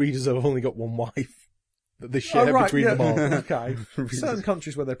all the readers have only got one wife that they share between them all. Okay. Certain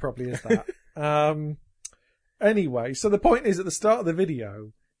countries where there probably is that. Anyway, so the point is at the start of the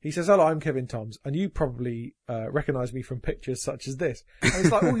video, he says, hello, I'm Kevin Toms, and you probably recognise me from pictures such as this. And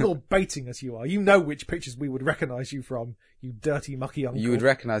it's like, oh, you're baiting us, you are. You know which pictures we would recognise you from, you dirty, mucky uncle. You would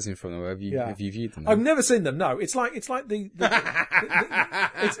recognise him from them, have you viewed them? I've never seen them, no. It's like it's like the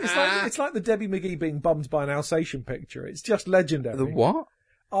Debbie McGee being bummed by an Alsatian picture. It's just legendary. The what?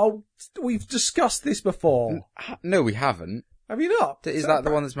 Oh, we've discussed this before. No, we haven't. Have you not? Is that the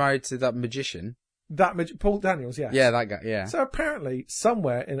one that's married to that magician? Paul Daniels, yes. Yeah, that guy, yeah. So apparently,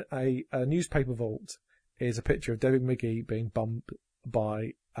 somewhere in a newspaper vault is a picture of Debbie McGee being bumped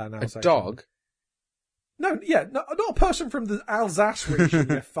by an Alsatian. A dog? No, not a person from the Alsace region,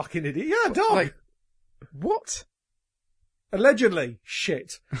 you fucking idiot. Yeah, a dog. Like, what? Allegedly.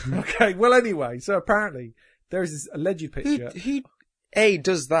 Shit. Okay, well anyway, so apparently, there is this alleged picture. Who A,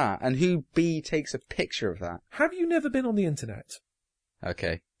 does that, and who B, takes a picture of that? Have you never been on the internet?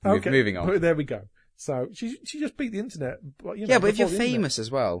 Okay. Moving on. There we go. So she just beat the internet. But, but if you're famous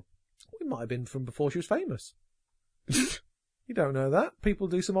as well. It might have been from before she was famous. You don't know that. People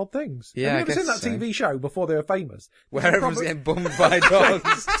do some odd things. Yeah, have you ever seen that TV show before they were famous? Where everyone's getting bummed by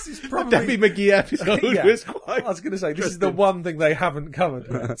dogs. This is probably... Debbie McGee episode was quite... I was going to say, this is the one thing they haven't covered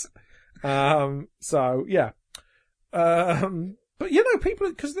yet. So, yeah. But, people,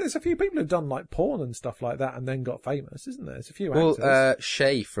 because there's a few people who've done, like, porn and stuff like that and then got famous, isn't there? There's a few actors. Well,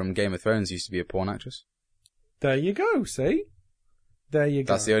 Shay from Game of Thrones used to be a porn actress. There you go, see? There you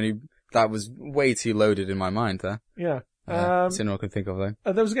go. That's the only... That was way too loaded in my mind there. Yeah. It's the only one I can think of, though.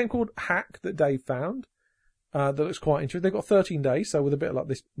 There was a game called Hack that Dave found that looks quite interesting. They've got 13 days, so with a bit of luck,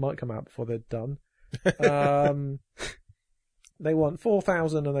 this might come out before they're done. They want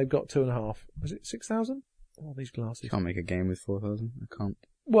 4,000 and they've got 2.5. Was it 6,000? Oh, these glasses. You can't make a game with 4,000. I can't.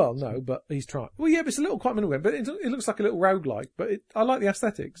 Well, no, but he's trying. Well, yeah, but it's a little quite minimal game, but it looks like a little roguelike, but I like the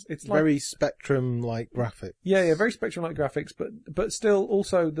aesthetics. It's like, very Spectrum-like graphics. Yeah, very Spectrum-like graphics, but still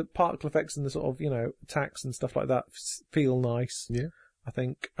also the particle effects and the sort of, attacks and stuff like that feel nice. Yeah. I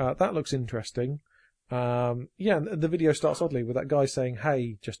think, that looks interesting. The video starts oddly with that guy saying,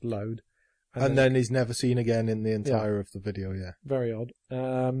 hey, just load. And then he's never seen again in the entire of the video, yeah. Very odd.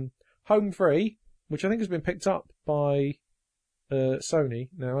 Home Free, which I think has been picked up by Sony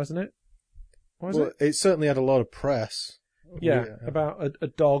now, hasn't it? Was Well, it? it certainly had a lot of press. Yeah, about a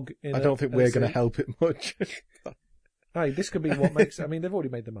dog in I don't think we're going to help it much. Hey, this could be what makes... I mean, they've already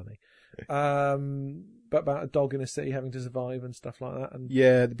made the money. But about a dog in a city having to survive and stuff like that. And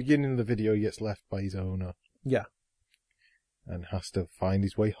Yeah, at the beginning of the video, he gets left by his owner. yeah. And has to find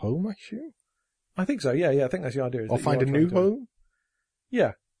his way home, I assume? I think so, yeah. I think that's the idea. Or find a new home?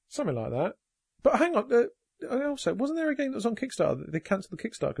 Yeah, something like that. But hang on, also, wasn't there a game that was on Kickstarter that they cancelled the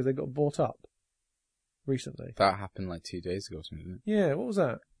Kickstarter because they got bought up recently? That happened like 2 days ago or something, didn't it? Yeah, what was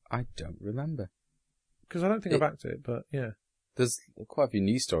that? I don't remember. Because I don't think I backed it, but yeah. There's quite a few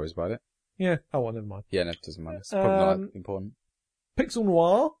news stories about it. Yeah. Oh, well, never mind. Yeah, no, it doesn't matter. It's probably not important. Pixel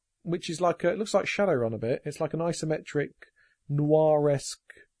Noir, which is like it looks like Shadowrun a bit. It's like an isometric noir-esque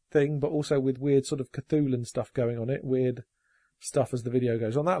thing, but also with weird sort of Cthulhu stuff going on it. Weird stuff as the video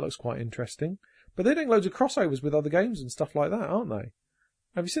goes on. That looks quite interesting. But they're doing loads of crossovers with other games and stuff like that, aren't they?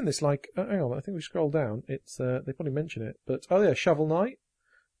 Have you seen this? Like, hang on, I think we scroll down. It's they probably mention it, but oh yeah, Shovel Knight.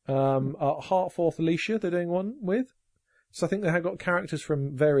 Heartforth Alicia, they're doing one with. So I think they have got characters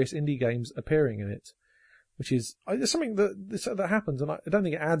from various indie games appearing in it, which is there's something that happens, and I don't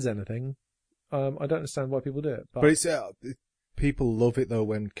think it adds anything. I don't understand why people do it, but But it's people love it though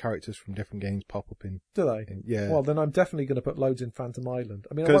when characters from different games pop up in. do they? Yeah. Well, then I'm definitely going to put loads in Phantom Island.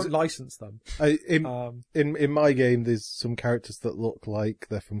 I mean, I won't license them. In my game, there's some characters that look like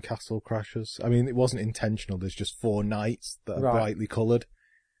they're from Castle Crashers. I mean, it wasn't intentional. There's just 4 knights that are brightly coloured,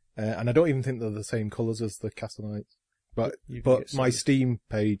 and I don't even think they're the same colours as the Castle Knights. But my Steam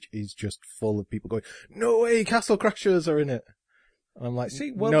page is just full of people going, "No way, Castle Crashers are in it." And I'm like,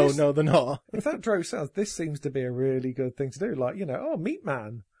 no, they're not. If that drove sales, this seems to be a really good thing to do. Like, Meat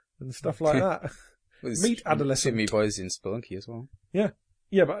Man and stuff like that. Well, Meat Adolescent. Meat Boys in Spelunky as well. Yeah,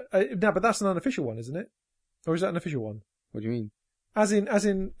 but but that's an unofficial one, isn't it? Or is that an official one? What do you mean? As in,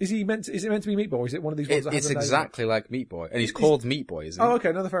 is it meant to be Meat Boy? Or is it one of these ones that has it's a name? Exactly like Meat Boy, and he's called Meat Boy, isn't he? Oh,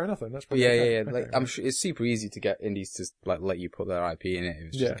 okay, no, fair enough then. That's probably yeah. okay. Like, Okay. I'm sure it's super easy to get indies to let you put their IP in it. It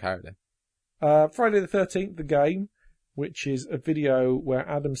was just a character. Friday the 13th, the game, which is a video where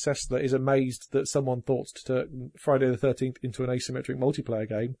Adam Sessler is amazed that someone thought to turn Friday the 13th into an asymmetric multiplayer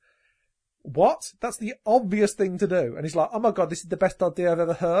game. What? That's the obvious thing to do. And he's like, oh my god, this is the best idea I've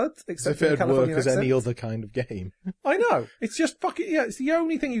ever heard. Except if it would work as any other kind of game. I know. It's just fucking, it's the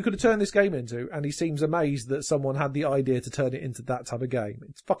only thing you could have turned this game into, and he seems amazed that someone had the idea to turn it into that type of game.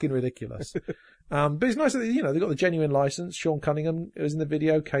 It's fucking ridiculous. But it's nice that, they got the genuine license. Sean Cunningham was in the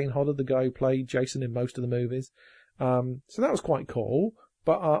video. Kane Hodder, the guy who played Jason in most of the movies. So that was quite cool,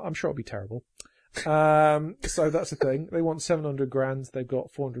 but I'm sure it'll be terrible. So that's the thing. They want 700 grand. They've got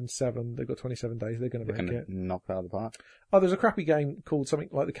 407. They've got 27 days. They're going to make it. Knock it out of the park. Oh, there's a crappy game called something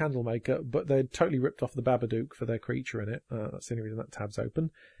like The Candlemaker, but they totally ripped off the Babadook for their creature in it. That's the only reason that tab's open.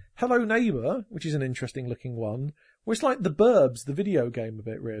 Hello Neighbour, which is an interesting looking one. Well, it's like The Burbs, the video game of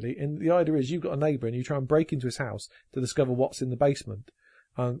it, really. And the idea is you've got a neighbour and you try and break into his house to discover what's in the basement.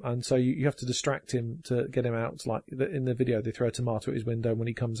 And so you have to distract him to get him out. It's like in the video, they throw a tomato at his window, and when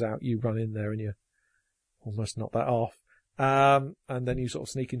he comes out, you run in there and you almost knock that off. And then you sort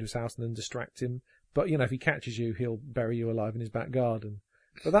of sneak into his house and then distract him. But, if he catches you, he'll bury you alive in his back garden.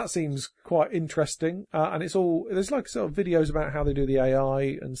 But that seems quite interesting. And there's like sort of videos about how they do the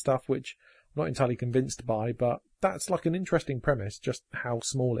AI and stuff, which I'm not entirely convinced by, but that's like an interesting premise, just how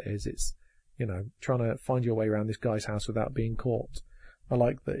small it is. It's, trying to find your way around this guy's house without being caught. I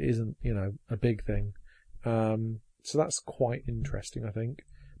like that it isn't, a big thing. So that's quite interesting, I think.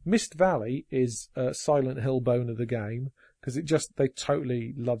 Mist Valley is a Silent Hill bone of the game, because they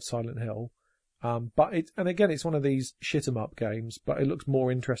totally love Silent Hill. And again, it's one of these shit 'em up games, but it looks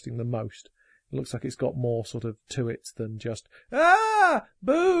more interesting than most. It looks like it's got more sort of to it than just, boo!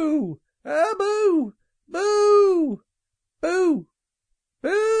 Boo! Boo! Boo!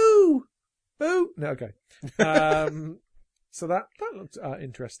 Boo! Boo! No, okay. So that looked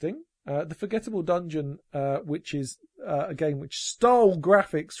interesting. The Forgettable Dungeon, which is a game which stole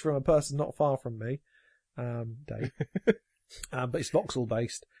graphics from a person not far from me, Dave. But it's voxel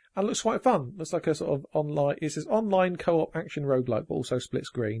based and looks quite fun. Looks like a sort of online. It says online co-op action roguelike, but also split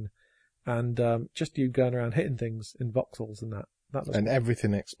screen, and just you going around hitting things in voxels and that. That looks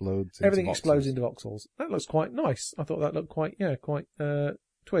everything explodes. Everything explodes into voxels. That looks quite nice. I thought that looked quite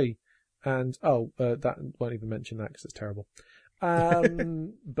twee. And that won't even mention that because it's terrible.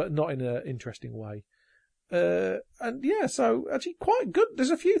 But not in an interesting way. And yeah, so actually quite good.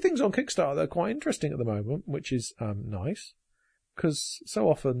 There's a few things on Kickstarter that are quite interesting at the moment, which is nice, because so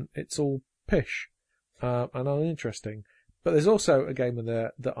often it's all pish and uninteresting. But there's also a game in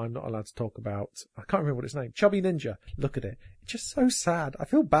there that I'm not allowed to talk about. I can't remember what its name. Chubby Ninja. Look at it. It's just so sad. I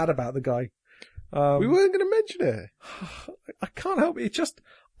feel bad about the guy. We weren't going to mention it. I can't help it. It just,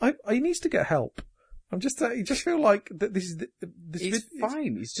 he needs to get help. I just feel like that this is He's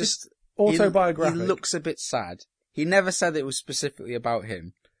fine. He's just autobiographic. He looks a bit sad. He never said it was specifically about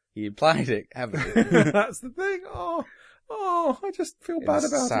him. He implied it heavily. That's the thing. Oh, I just feel bad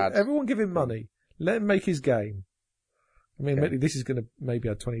about sad. it. Everyone give him money. Let him make his game. I mean, Okay. this is going to maybe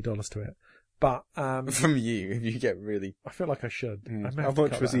add $20 to it, but From you, if you get really... I feel like I should. Yeah. I may How have to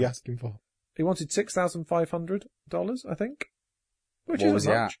much cut was that he out. asking for? He wanted $6,500, I think. Which What isn't was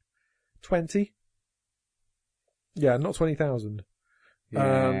he much. 20. Yeah, not 20,000.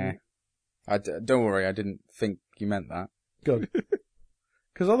 Yeah. Don't worry, I didn't think you meant that. Good.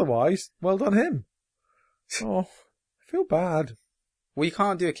 Because otherwise, well done him. Oh, I feel bad. Well, you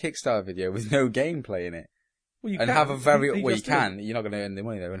can't do a Kickstarter video with no gameplay in it. Well, you And can. have a very... He well, you just did. can. You're not going to earn the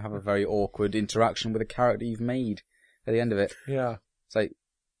money, though, and have a very awkward interaction with a character you've made at the end of it. Yeah, It's like...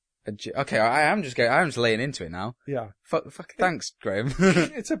 Okay, I'm just laying into it now. yeah. Fuck, thanks, Graham.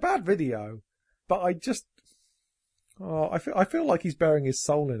 It's a bad video, but I just... Oh, I feel like he's bearing his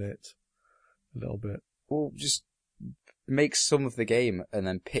soul in it. A little bit. Well, just make some of the game and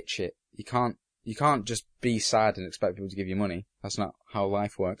then pitch it. You can't just be sad and expect people to give you money. That's not how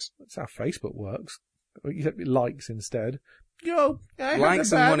life works. That's how Facebook works. You get likes instead. Yo, I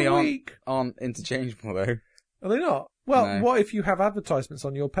Likes had a and bad money week. aren't interchangeable, though. Are they not? Well, No. what if you have advertisements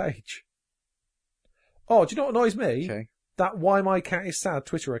on your page? Oh, do you know what annoys me? Okay. That Why My Cat Is Sad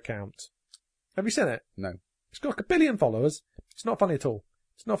Twitter account. Have you seen it? No. It's got like 1 billion followers. It's not funny at all.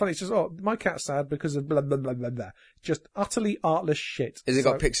 It's not funny. It's just, oh, my cat's sad because of blah, blah, blah, blah, blah. Just utterly artless shit. Has it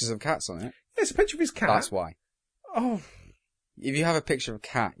So- got pictures of cats on it? Yeah, it's a picture of his cat. That's why. Oh, If you have a picture of a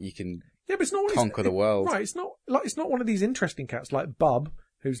cat, you can... yeah, but it's not one of Conquer the world. Right, it's not one of these interesting cats like Bub,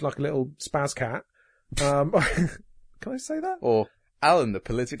 who's like a little spaz cat. Can I say that? Or Alan, the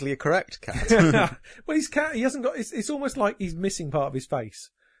politically correct cat. Well, his cat, he hasn't got, it's almost like he's missing part of his face.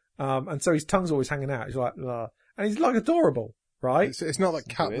 And so his tongue's always hanging out. He's like, "Ugh." And he's like adorable, right? It's not that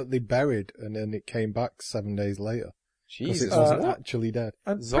cat weird. that they buried and then it came back 7 days later. Because Jesus. it wasn't what? actually dead.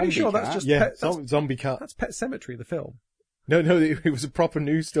 I'm Zombie pretty sure that's cat? just Yeah, Pet, zombie cat. that's Pet Sematary, the film. No, it was a proper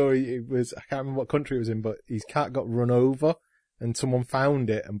news story. It was, I can't remember what country it was in, but his cat got run over and someone found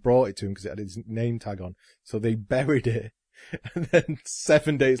it and brought it to him because it had his name tag on. So they buried it. And then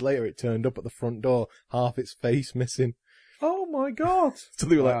 7 days later it turned up at the front door, half its face missing. Oh my God. So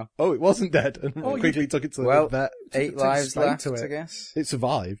they were Wow. like, oh, it wasn't dead. And Oh, you quickly took it to Well, the vet. 8 Take lives spade left, to it. I guess. It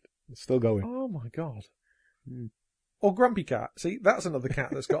survived. It's still going. Oh my God. Hmm. Or Grumpy Cat. See, that's another cat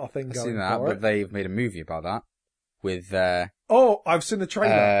that's got a thing I've going seen that, for but it. they've made a movie about that. With, Oh, I've seen the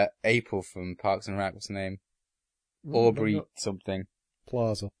trailer. April from Parks and Rec, what's her name? Mm, Aubrey not- something.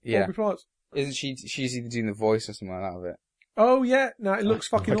 Plaza. Yeah. Aubrey Plaza. Isn't she's either doing the voice or something like that of it. Oh yeah, no, it looks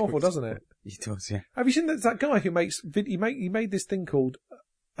fucking I awful, don't- doesn't it? He does, yeah. Have you seen that guy who makes he made this thing called,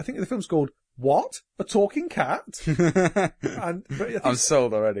 I think the film's called What? A Talking Cat? And but I think, I'm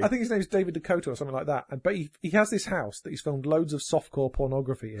sold already. I think his name's David Dakota or something like that. But he has this house that he's filmed loads of softcore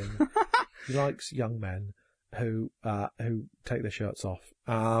pornography in. He likes young men who take their shirts off.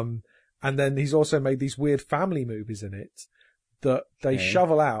 And then he's also made these weird family movies in it that they Okay.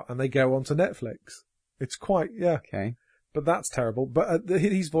 shovel out and they go onto Netflix. It's quite, yeah, Okay. but that's terrible. But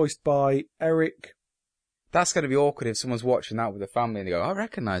he's voiced by Eric. That's going to be awkward if someone's watching that with a family and they go, I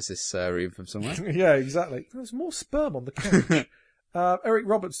recognise this room from somewhere. Yeah, exactly. There's more sperm on the couch. Eric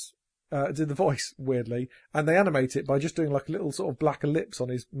Roberts did the voice, weirdly, and they animate it by just doing like a little sort of black ellipse on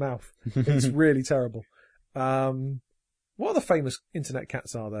his mouth. It's really terrible. What other famous internet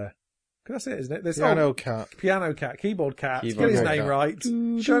cats are there? 'Cause that's it, isn't it? There's Piano cat. Keyboard cat. Keyboard Get his cat. name right.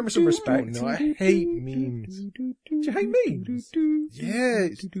 Show him some respect. No, I hate memes. Do you hate memes? Yeah.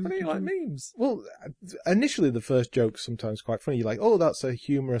 I don't you like memes. Well, initially the first joke's sometimes quite funny. You're like, oh, that's a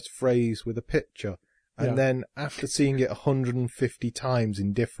humorous phrase with a picture. And Yeah. then after seeing it 150 times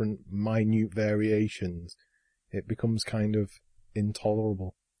in different minute variations, it becomes kind of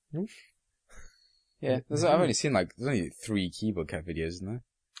intolerable. Yeah. I've only seen there's only 3 Keyboard Cat videos, isn't there?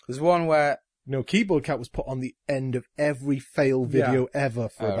 There's one where, No, Keyboard Cat was put on the end of every fail video ever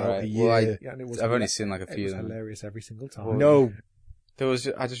for Oh, about right. a year. Well, Yeah, and it was. I've only seen like a It few was of them. hilarious every single time. No,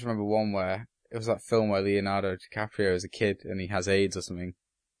 I just remember one where it was that film where Leonardo DiCaprio is a kid and he has AIDS or something.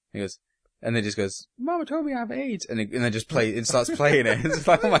 He goes, and then just goes, Mama told me I have AIDS. And then just starts playing it. It's just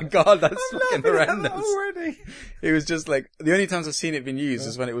like, oh my God, that's fucking horrendous. Already. It was just like, the only times I've seen it being used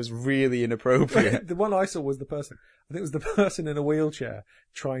is when it was really inappropriate. The one I saw was I think it was the person in a wheelchair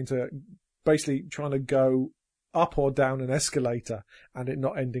trying to go up or down an escalator and it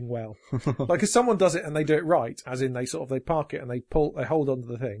not ending well. Like if someone does it and they do it right, as in they park it and they hold onto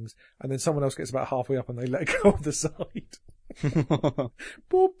the things, and then someone else gets about halfway up and they let go of the side. Boop,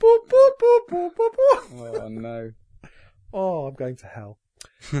 boop, boop, boop, boop, boop, boop. Oh no. Oh, I'm going to hell.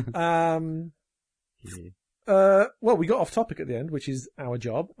 Yeah. Well, we got off topic at the end, which is our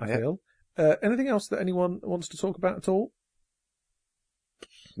job, I feel. Anything else that anyone wants to talk about at all?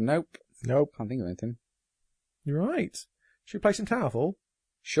 Nope. Nope. Can't think of anything. You're right. Should we play some Towerfall?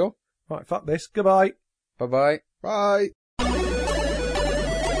 Sure. Right, fuck this. Goodbye. Bye bye. Bye.